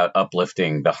talk about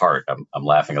uplifting the heart. I'm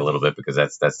laughing a little bit because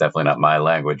that's definitely not my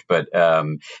language, but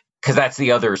because that's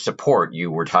the other support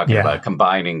you were talking about,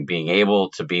 combining being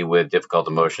able to be with difficult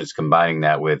emotions, combining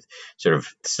that with sort of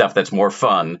stuff that's more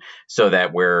fun so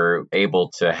that we're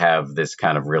able to have this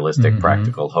kind of realistic,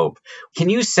 practical hope. Can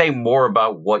you say more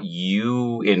about what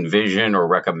you envision or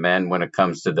recommend when it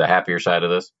comes to the happier side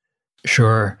of this?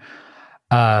 Sure.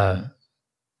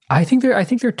 I think there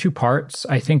are two parts.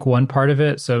 I think one part of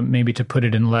it, so maybe to put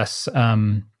it in less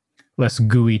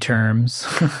gooey terms,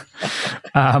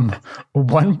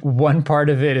 one part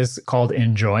of it is called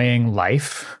enjoying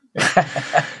life.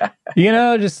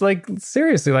 Just like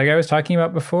seriously, like I was talking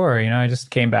about before, I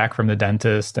just came back from the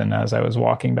dentist, and as I was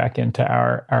walking back into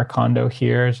our condo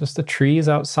here, it's just the trees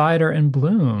outside are in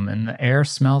bloom and the air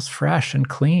smells fresh and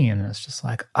clean. It's just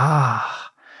like,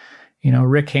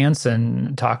 Rick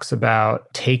Hansen talks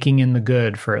about taking in the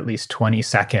good for at least 20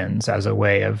 seconds as a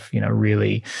way of,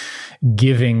 really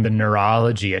giving the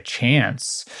neurology a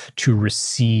chance to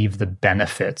receive the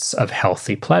benefits of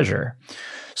healthy pleasure.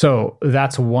 So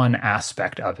that's one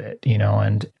aspect of it,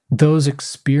 and those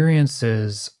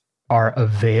experiences are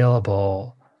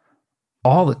available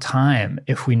all the time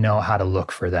if we know how to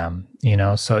look for them,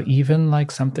 So even like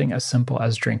something as simple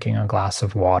as drinking a glass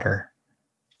of water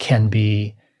can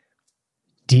be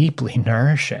deeply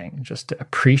nourishing, just to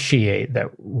appreciate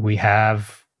that we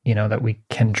have, that we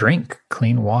can drink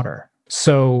clean water.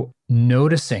 So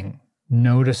noticing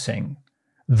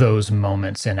those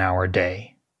moments in our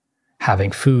day,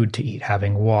 having food to eat,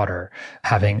 having water,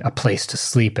 having a place to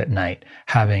sleep at night,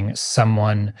 having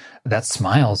someone that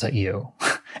smiles at you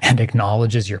and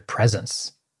acknowledges your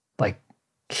presence, like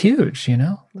huge,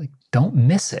 don't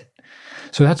miss it.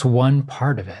 So that's one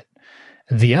part of it.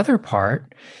 The other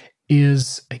part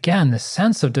is, again, the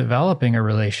sense of developing a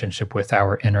relationship with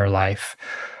our inner life,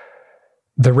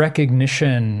 the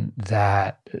recognition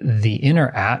that the inner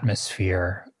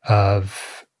atmosphere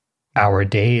of our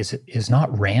days is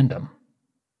not random,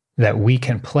 that we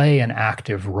can play an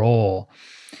active role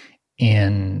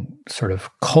in sort of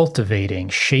cultivating,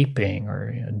 shaping,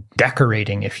 or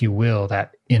decorating, if you will,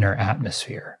 that inner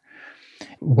atmosphere.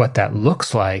 What that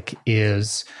looks like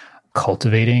is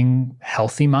cultivating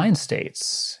healthy mind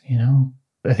states.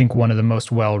 I think one of the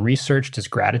most well-researched is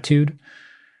gratitude.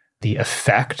 The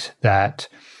effect that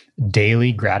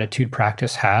daily gratitude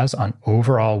practice has on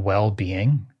overall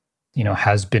well-being,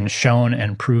 has been shown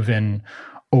and proven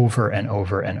over and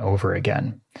over and over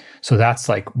again. So that's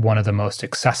like one of the most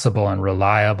accessible and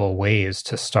reliable ways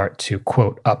to start to,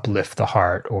 quote, uplift the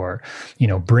heart or,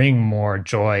 bring more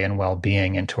joy and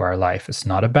well-being into our life. It's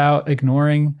not about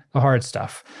ignoring the hard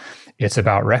stuff. It's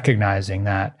about recognizing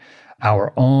that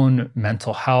our own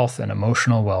mental health and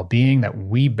emotional well-being, that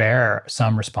we bear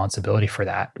some responsibility for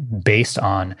that based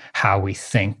on how we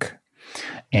think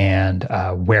and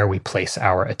where we place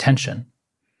our attention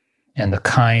and the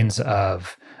kinds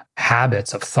of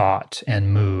habits of thought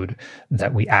and mood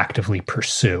that we actively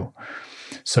pursue.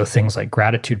 So things like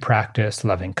gratitude practice,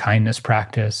 loving kindness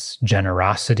practice,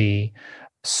 generosity,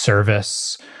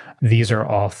 service, these are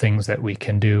all things that we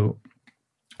can do,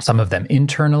 some of them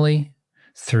internally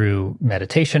through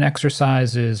meditation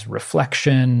exercises,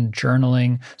 reflection,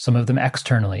 journaling, some of them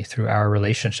externally through our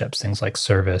relationships, things like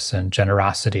service and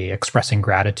generosity, expressing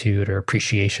gratitude or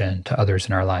appreciation to others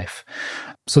in our life.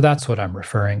 So that's what I'm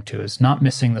referring to, is not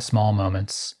missing the small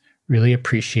moments, really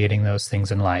appreciating those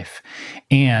things in life,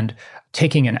 and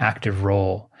taking an active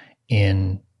role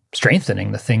in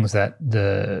strengthening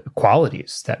the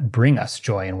qualities that bring us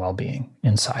joy and well-being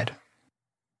inside.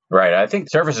 Right. I think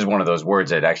service is one of those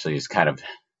words that actually is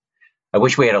I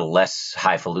wish we had a less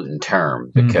highfalutin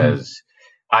term, because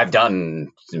I've done,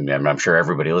 and I'm sure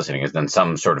everybody listening has done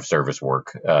some sort of service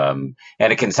work. And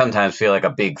it can sometimes feel like a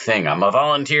big thing. I'm a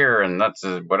volunteer and that's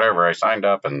whatever, I signed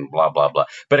up and blah, blah, blah.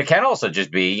 But it can also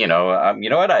just be, you know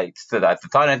what, the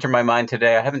thought entered my mind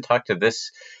today. I haven't talked to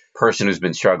this person who's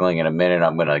been struggling in a minute.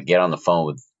 I'm going to get on the phone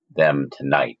with them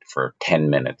tonight for 10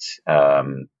 minutes.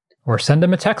 Or send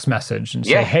them a text message and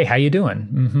say, hey, how you doing?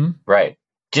 Mm-hmm. Right.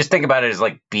 Just think about it as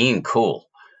like being cool.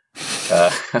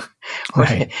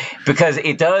 Right. Because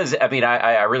it does, I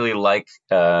really like,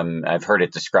 I've heard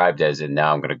it described as, and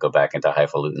now I'm going to go back into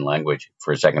highfalutin language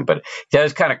for a second, but it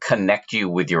does kind of connect you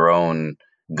with your own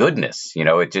goodness.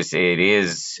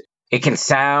 It can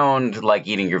sound like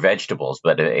eating your vegetables,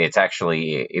 but it's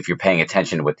actually, if you're paying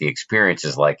attention to what the experience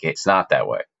is like, it's not that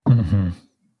way. Mm-hmm.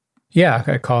 Yeah,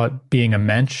 I call it being a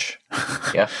mensch.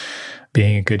 Yeah.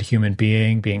 Being a good human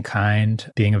being, being kind,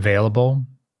 being available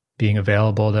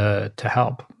to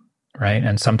help, right?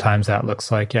 And sometimes that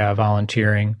looks like,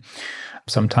 volunteering.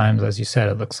 Sometimes, as you said,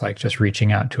 it looks like just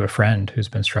reaching out to a friend who's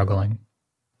been struggling.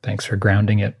 Thanks for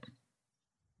grounding it.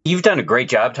 You've done a great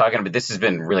job talking about this. Has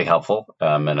been really helpful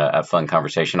and a fun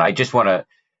conversation. I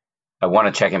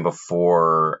want to check in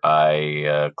before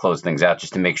I close things out,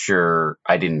 just to make sure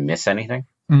I didn't miss anything.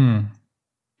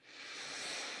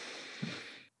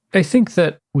 I think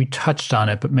that we touched on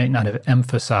it, but may not have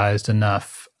emphasized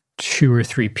enough 2 or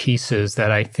 3 pieces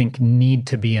that I think need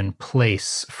to be in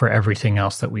place for everything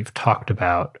else that we've talked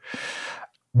about.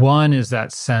 One is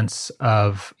that sense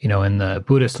of, in the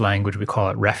Buddhist language, we call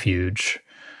it refuge.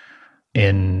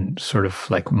 In sort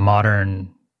of like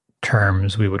modern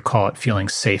terms, we would call it feeling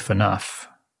safe enough.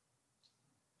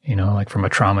 Like from a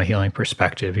trauma healing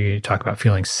perspective, you talk about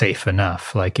feeling safe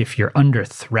enough. Like if you're under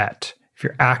threat, if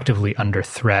you're actively under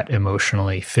threat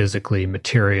emotionally, physically,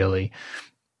 materially,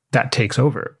 that takes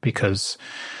over because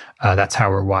that's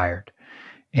how we're wired.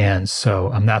 And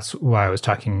so that's why I was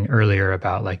talking earlier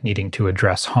about like needing to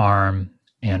address harm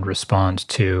and respond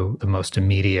to the most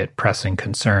immediate pressing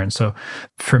concern. So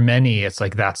for many, it's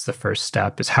like that's the first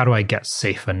step, is how do I get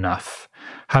safe enough?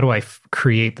 How do I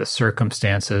create the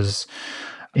circumstances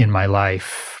in my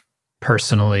life,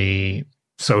 personally,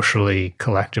 socially,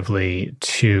 collectively,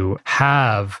 to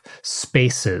have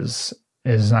spaces?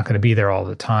 Is not going to be there all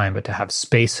the time, but to have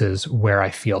spaces where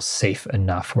I feel safe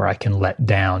enough, where I can let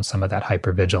down some of that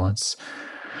hypervigilance.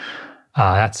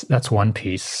 That's one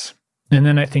piece. And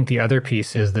then I think the other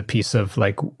piece is the piece of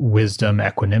like wisdom,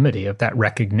 equanimity, of that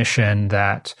recognition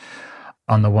that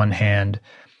on the one hand,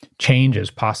 change is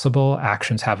possible,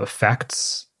 actions have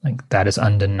effects, like that is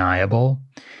undeniable.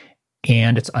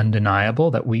 And it's undeniable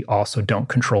that we also don't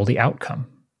control the outcome.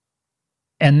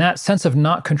 And that sense of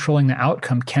not controlling the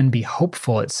outcome can be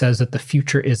hopeful. It says that the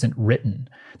future isn't written,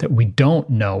 that we don't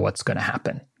know what's going to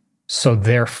happen. So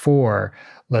therefore,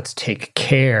 let's take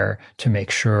care to make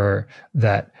sure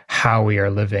that how we are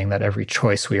living, that every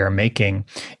choice we are making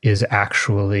is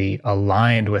actually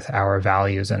aligned with our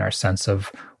values and our sense of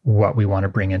what we want to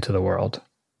bring into the world.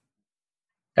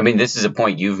 I mean, this is a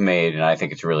point you've made, and I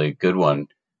think it's really a good one,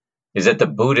 is that the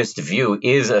Buddhist view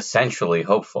is essentially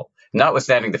hopeful,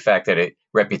 notwithstanding the fact that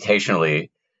reputationally,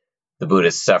 the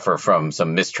Buddhists suffer from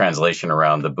some mistranslation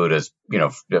around the Buddha's,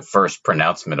 the first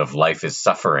pronouncement of life is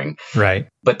suffering. Right.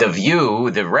 But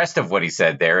the rest of what he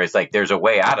said there is like, there's a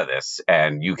way out of this,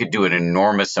 and you could do an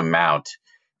enormous amount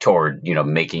toward,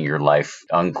 making your life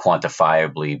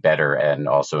unquantifiably better and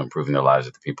also improving the lives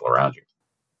of the people around you.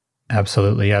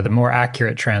 Absolutely. Yeah. The more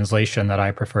accurate translation that I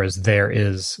prefer is there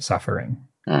is suffering.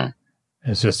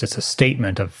 It's a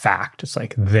statement of fact. It's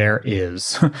like there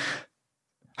is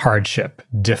hardship,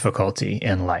 difficulty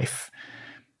in life.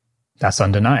 That's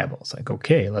undeniable. It's like,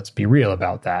 okay, let's be real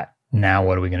about that. Now,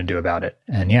 what are we going to do about it?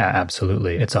 And yeah,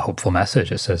 absolutely. It's a hopeful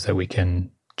message. It says that we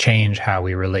can change how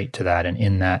we relate to that. And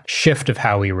in that shift of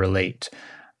how we relate,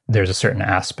 there's a certain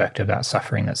aspect of that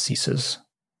suffering that ceases.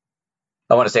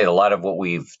 I want to say that a lot of what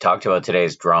we've talked about today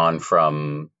is drawn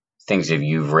from things that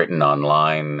you've written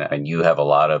online, and you have a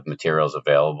lot of materials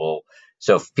available.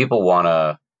 So if people want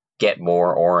to get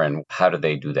more Oren, how do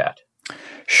they do that?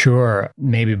 Sure.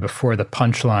 Maybe before the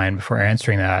punchline, before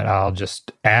answering that, I'll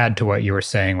just add to what you were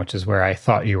saying, which is where I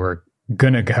thought you were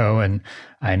going to go. And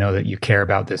I know that you care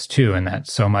about this too, and that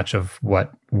so much of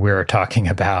what we're talking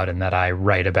about and that I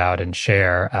write about and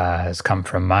share has come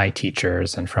from my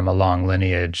teachers and from a long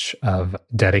lineage of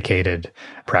dedicated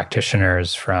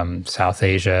practitioners from South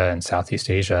Asia and Southeast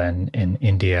Asia and in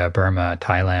India, Burma,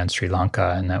 Thailand, Sri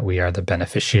Lanka, and that we are the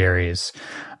beneficiaries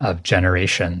of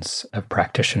generations of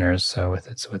practitioners. So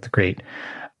it's with great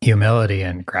humility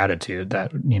and gratitude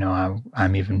that,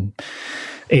 I'm even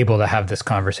able to have this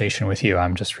conversation with you.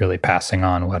 I'm just really passing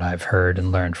on what I've heard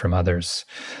and learned from others.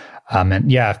 And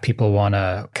yeah, if people want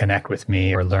to connect with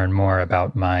me or learn more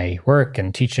about my work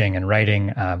and teaching and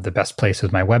writing, the best place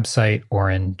is my website,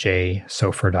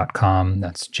 orenjsofer.com.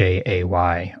 That's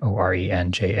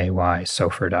JAYORENJAY,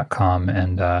 Sofer.com.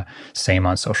 And same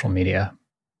on social media.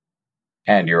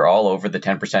 And you're all over the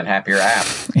 10% Happier app.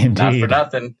 Indeed. Not for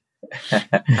nothing.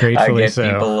 Gratefully I get so.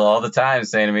 People all the time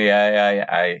saying to me,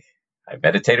 I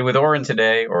meditated with Oren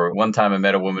today. Or one time I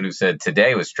met a woman who said,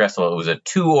 today was stressful. It was a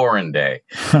 2 Oren day.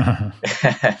 I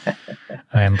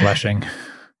am blushing.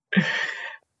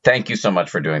 Thank you so much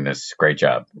for doing this. Great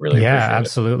job. Really appreciate it. Yeah,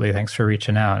 absolutely. Thanks for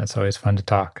reaching out. It's always fun to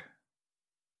talk.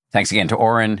 Thanks again to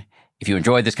Oren. If you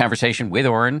enjoyed this conversation with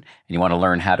Oren and you want to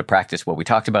learn how to practice what we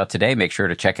talked about today, make sure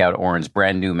to check out Oren's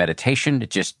brand new meditation.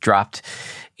 It just dropped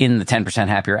in the 10%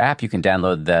 Happier app. You can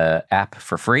download the app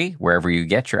for free wherever you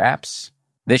get your apps.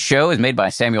 This show is made by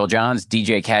Samuel Johns,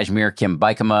 DJ Kashmir, Kim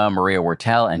Bikama, Maria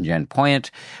Wortel, and Jen Poyant,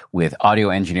 with audio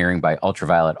engineering by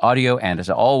Ultraviolet Audio. And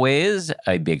as always,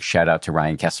 a big shout out to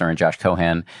Ryan Kessler and Josh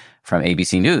Cohan from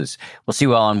ABC News. We'll see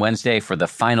you all on Wednesday for the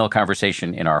final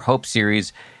conversation in our Hope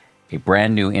series, a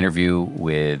brand new interview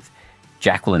with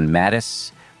Jacqueline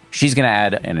Mattis. She's going to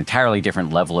add an entirely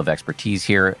different level of expertise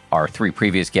here. Our 3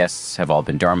 previous guests have all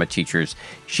been Dharma teachers.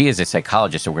 She is a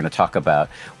psychologist, so we're going to talk about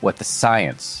what the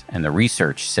science and the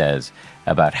research says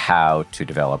about how to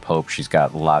develop hope. She's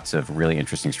got lots of really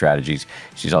interesting strategies.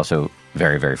 She's also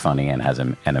very, very funny and has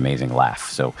an amazing laugh.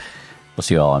 So we'll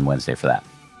see you all on Wednesday for that.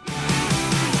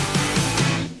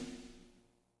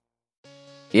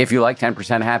 If you like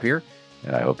 10% Happier,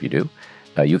 and I hope you do,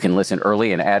 you can listen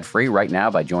early and ad-free right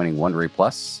now by joining Wondery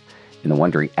Plus in the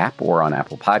Wondery app or on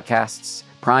Apple Podcasts.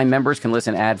 Prime members can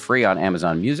listen ad-free on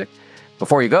Amazon Music.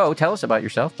 Before you go, tell us about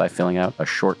yourself by filling out a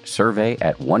short survey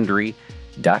at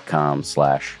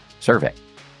Wondery.com/survey.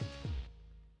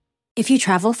 If you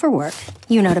travel for work,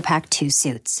 you know to pack 2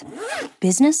 suits.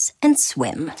 Business and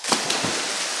swim.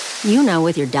 You know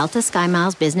with your Delta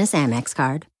SkyMiles Business Amex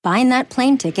card, buying that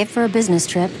plane ticket for a business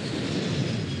trip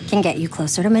can get you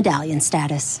closer to medallion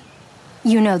status.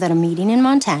 You know that a meeting in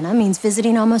Montana means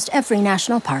visiting almost every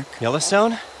national park.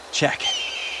 Yellowstone? Check.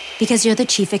 Because you're the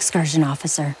chief excursion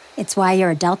officer. It's why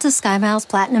you're a Delta SkyMiles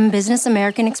Platinum Business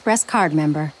American Express card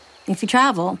member. If you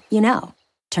travel, you know.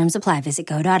 Terms apply. Visit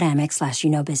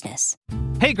go.amex/you-know-business.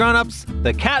 Hey grown-ups,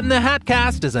 the Cat in the Hat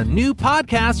Cast is a new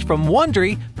podcast from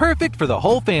Wondery, perfect for the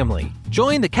whole family.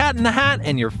 Join the Cat in the Hat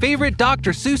and your favorite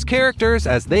Dr. Seuss characters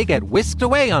as they get whisked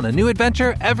away on a new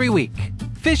adventure every week.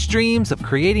 Fish dreams of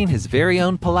creating his very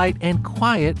own polite and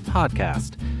quiet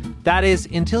podcast. That is,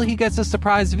 until he gets a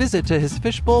surprise visit to his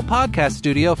Fishbowl podcast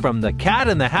studio from the Cat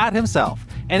in the Hat himself,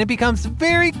 and it becomes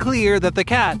very clear that the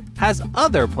cat has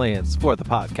other plans for the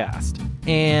podcast.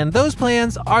 and those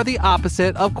plans are the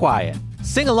opposite of quiet.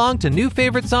 Sing along to new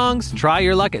favorite songs, try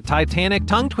your luck at Titanic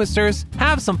tongue twisters,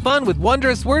 have some fun with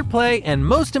wondrous wordplay, and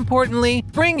most importantly,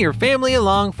 bring your family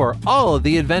along for all of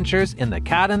the adventures in the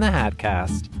Cat in the Hat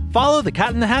Cast. Follow the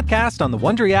Cat in the Hat Cast on the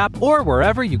Wondery app or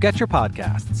wherever you get your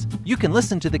podcasts. You can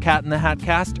listen to the Cat in the Hat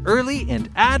Cast early and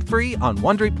ad-free on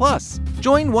Wondery Plus.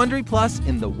 Join Wondery Plus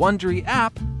in the Wondery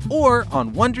app or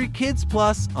on Wondery Kids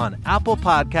Plus on Apple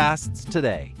Podcasts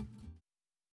today.